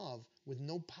life and love with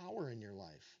no power in your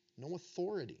life, no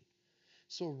authority.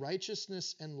 So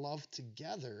righteousness and love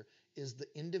together is the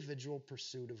individual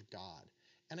pursuit of God.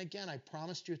 And again, I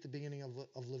promised you at the beginning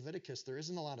of Leviticus, there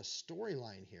isn't a lot of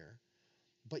storyline here,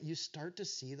 but you start to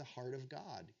see the heart of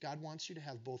God. God wants you to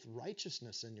have both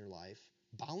righteousness in your life,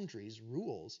 boundaries,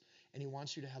 rules, and he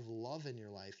wants you to have love in your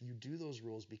life. You do those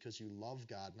rules because you love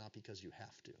God, not because you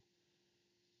have to.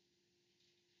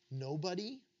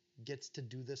 Nobody gets to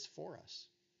do this for us.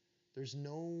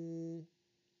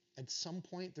 At some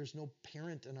point, there's no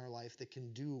parent in our life that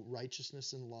can do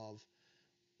righteousness and love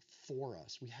for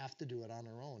us. We have to do it on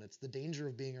our own. It's the danger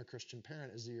of being a Christian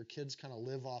parent is that your kids kind of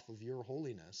live off of your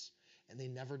holiness and they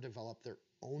never develop their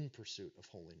own pursuit of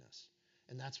holiness.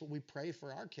 And that's what we pray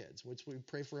for our kids, which we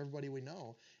pray for everybody we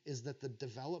know, is that the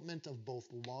development of both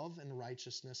love and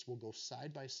righteousness will go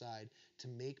side by side to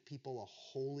make people a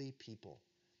holy people.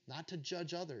 Not to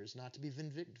judge others, not to be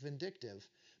vindictive,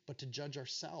 but to judge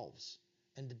ourselves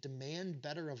and to demand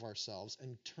better of ourselves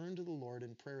and turn to the Lord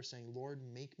in prayer saying, Lord,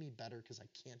 make me better because I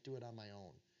can't do it on my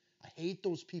own. I hate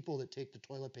those people that take the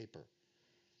toilet paper.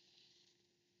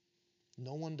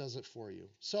 No one does it for you.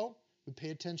 So we pay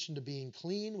attention to being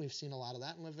clean. We've seen a lot of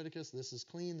that in Leviticus. This is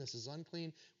clean. This is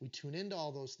unclean. We tune into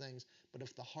all those things. But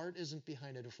if the heart isn't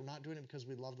behind it, if we're not doing it because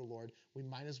we love the Lord, we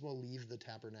might as well leave the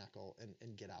tabernacle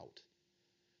and get out.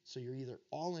 So you're either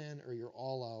all in or you're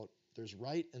all out. There's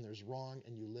right and there's wrong,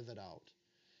 and you live it out.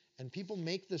 And people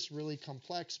make this really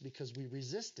complex because we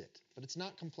resist it. But it's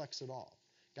not complex at all.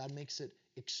 God makes it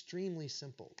extremely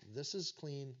simple. This is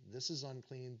clean, this is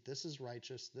unclean, this is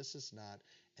righteous, this is not.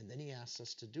 And then he asks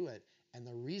us to do it. And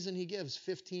the reason he gives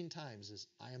 15 times is,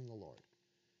 I am the Lord.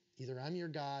 Either I'm your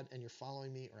God and you're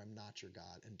following me, or I'm not your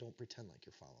God, and don't pretend like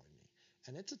you're following me.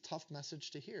 And it's a tough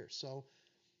message to hear. So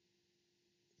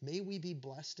may we be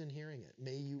blessed in hearing it.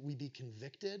 May we be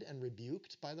convicted and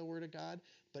rebuked by the word of God,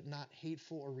 but not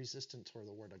hateful or resistant toward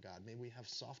the word of God. May we have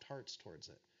soft hearts towards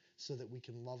it so that we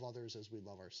can love others as we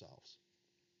love ourselves.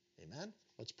 Amen?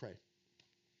 Let's pray.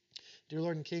 Dear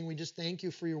Lord and King, we just thank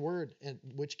you for your word,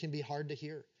 which can be hard to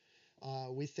hear.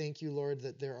 We thank you, Lord,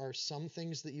 that there are some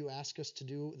things that you ask us to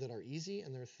do that are easy,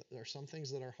 and there are some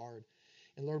things that are hard.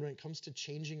 And Lord, when it comes to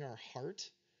changing our heart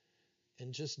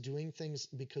and just doing things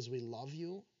because we love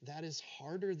you, that is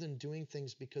harder than doing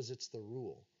things because it's the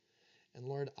rule. And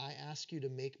Lord, I ask you to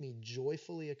make me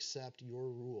joyfully accept your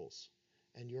rules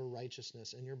and your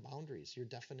righteousness and your boundaries, your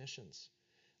definitions.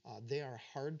 They are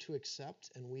hard to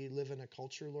accept, and we live in a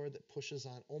culture, Lord, that pushes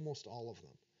on almost all of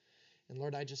them. And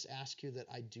Lord, I just ask you that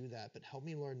I do that, but help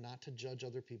me, Lord, not to judge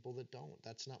other people that don't.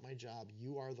 That's not my job.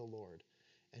 You are the Lord,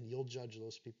 and you'll judge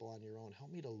those people on your own.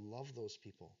 Help me to love those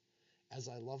people as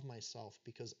I love myself,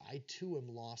 because I too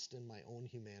am lost in my own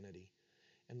humanity.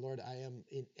 And Lord, I am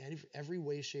in every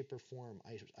way, shape, or form,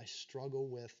 I struggle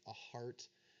with a heart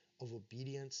of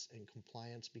obedience and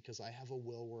compliance because I have a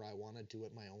will where I want to do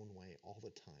it my own way all the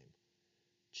time.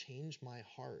 Change my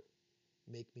heart.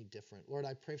 Make me different. Lord,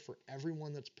 I pray for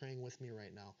everyone that's praying with me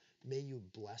right now. May you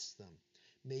bless them.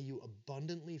 May you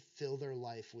abundantly fill their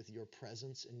life with your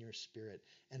presence and your spirit.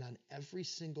 And on every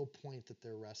single point that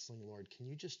they're wrestling, Lord, can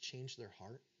you just change their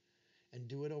heart and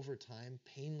do it over time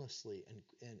painlessly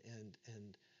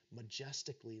and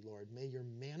majestically, Lord. May your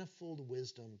manifold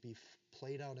wisdom be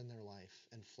played out in their life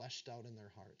and fleshed out in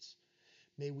their hearts.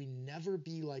 May we never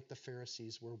be like the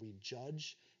Pharisees where we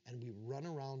judge and we run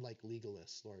around like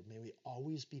legalists, Lord. May we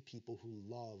always be people who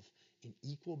love in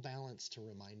equal balance to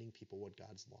reminding people what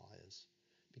God's law is.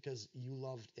 Because you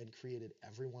loved and created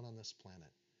everyone on this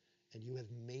planet. And you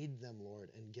have made them,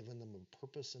 Lord, and given them a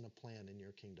purpose and a plan in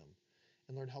your kingdom.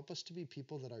 And Lord, help us to be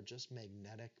people that are just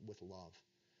magnetic with love,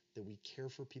 that we care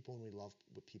for people and we love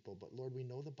people. But Lord, we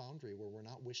know the boundary where we're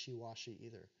not wishy-washy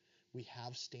either. We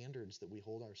have standards that we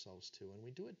hold ourselves to, and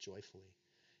we do it joyfully.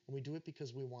 And we do it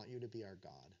because we want you to be our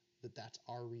God, that's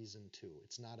our reason too.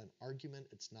 It's not an argument.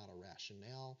 It's not a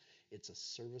rationale. It's a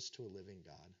service to a living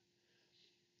God.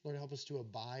 Lord, help us to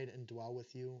abide and dwell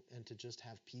with you and to just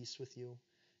have peace with you,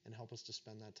 and help us to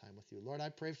spend that time with you. Lord, I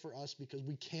pray for us because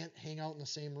we can't hang out in the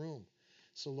same room.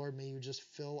 So Lord, may you just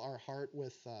fill our heart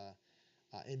with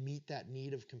and meet that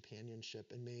need of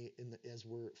companionship. And may, as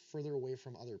we're further away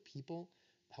from other people,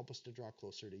 help us to draw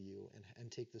closer to you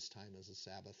and take this time as a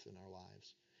Sabbath in our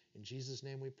lives. In Jesus'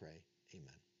 name we pray.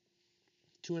 Amen.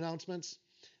 2 announcements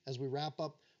as we wrap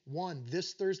up. 1,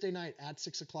 this Thursday night at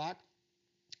 6 o'clock,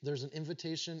 there's an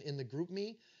invitation in the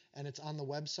GroupMe, and it's on the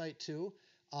website too.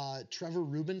 Trevor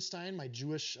Rubenstein, my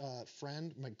Jewish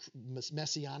friend, my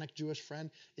Messianic Jewish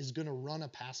friend, is going to run a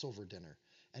Passover dinner.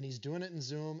 And he's doing it in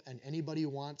Zoom, and anybody who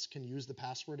wants can use the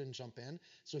password and jump in.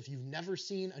 So if you've never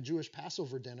seen a Jewish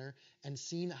Passover dinner and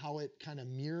seen how it kind of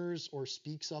mirrors or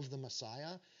speaks of the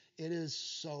Messiah, it is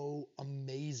so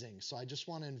amazing. So I just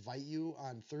want to invite you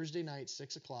on Thursday night,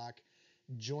 6 o'clock.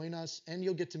 Join us, and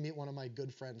you'll get to meet one of my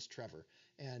good friends, Trevor.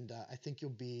 And I think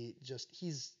you'll be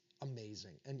he's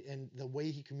amazing. And the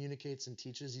way he communicates and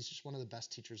teaches, he's just one of the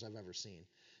best teachers I've ever seen.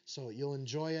 So you'll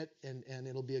enjoy it, and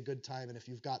it'll be a good time. And if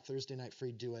you've got Thursday night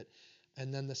free, do it.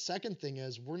 And then the second thing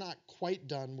is, we're not quite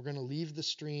done. We're going to leave the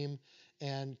stream,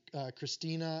 and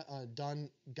Christina Dunn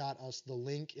got us the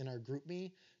link in our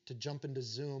GroupMe to jump into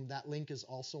Zoom, that link is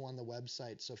also on the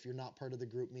website. So if you're not part of the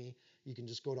GroupMe, you can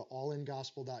just go to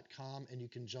allingospel.com and you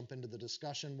can jump into the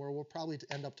discussion where we'll probably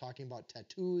end up talking about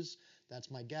tattoos. That's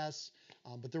my guess.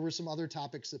 But there were some other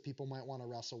topics that people might want to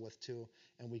wrestle with too,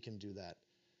 and we can do that.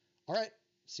 All right,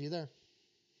 see you there.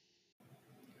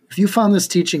 If you found this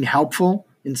teaching helpful,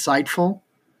 insightful,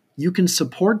 you can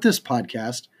support this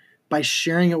podcast by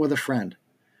sharing it with a friend.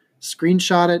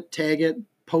 Screenshot it, tag it,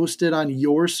 post it on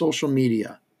your social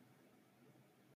media.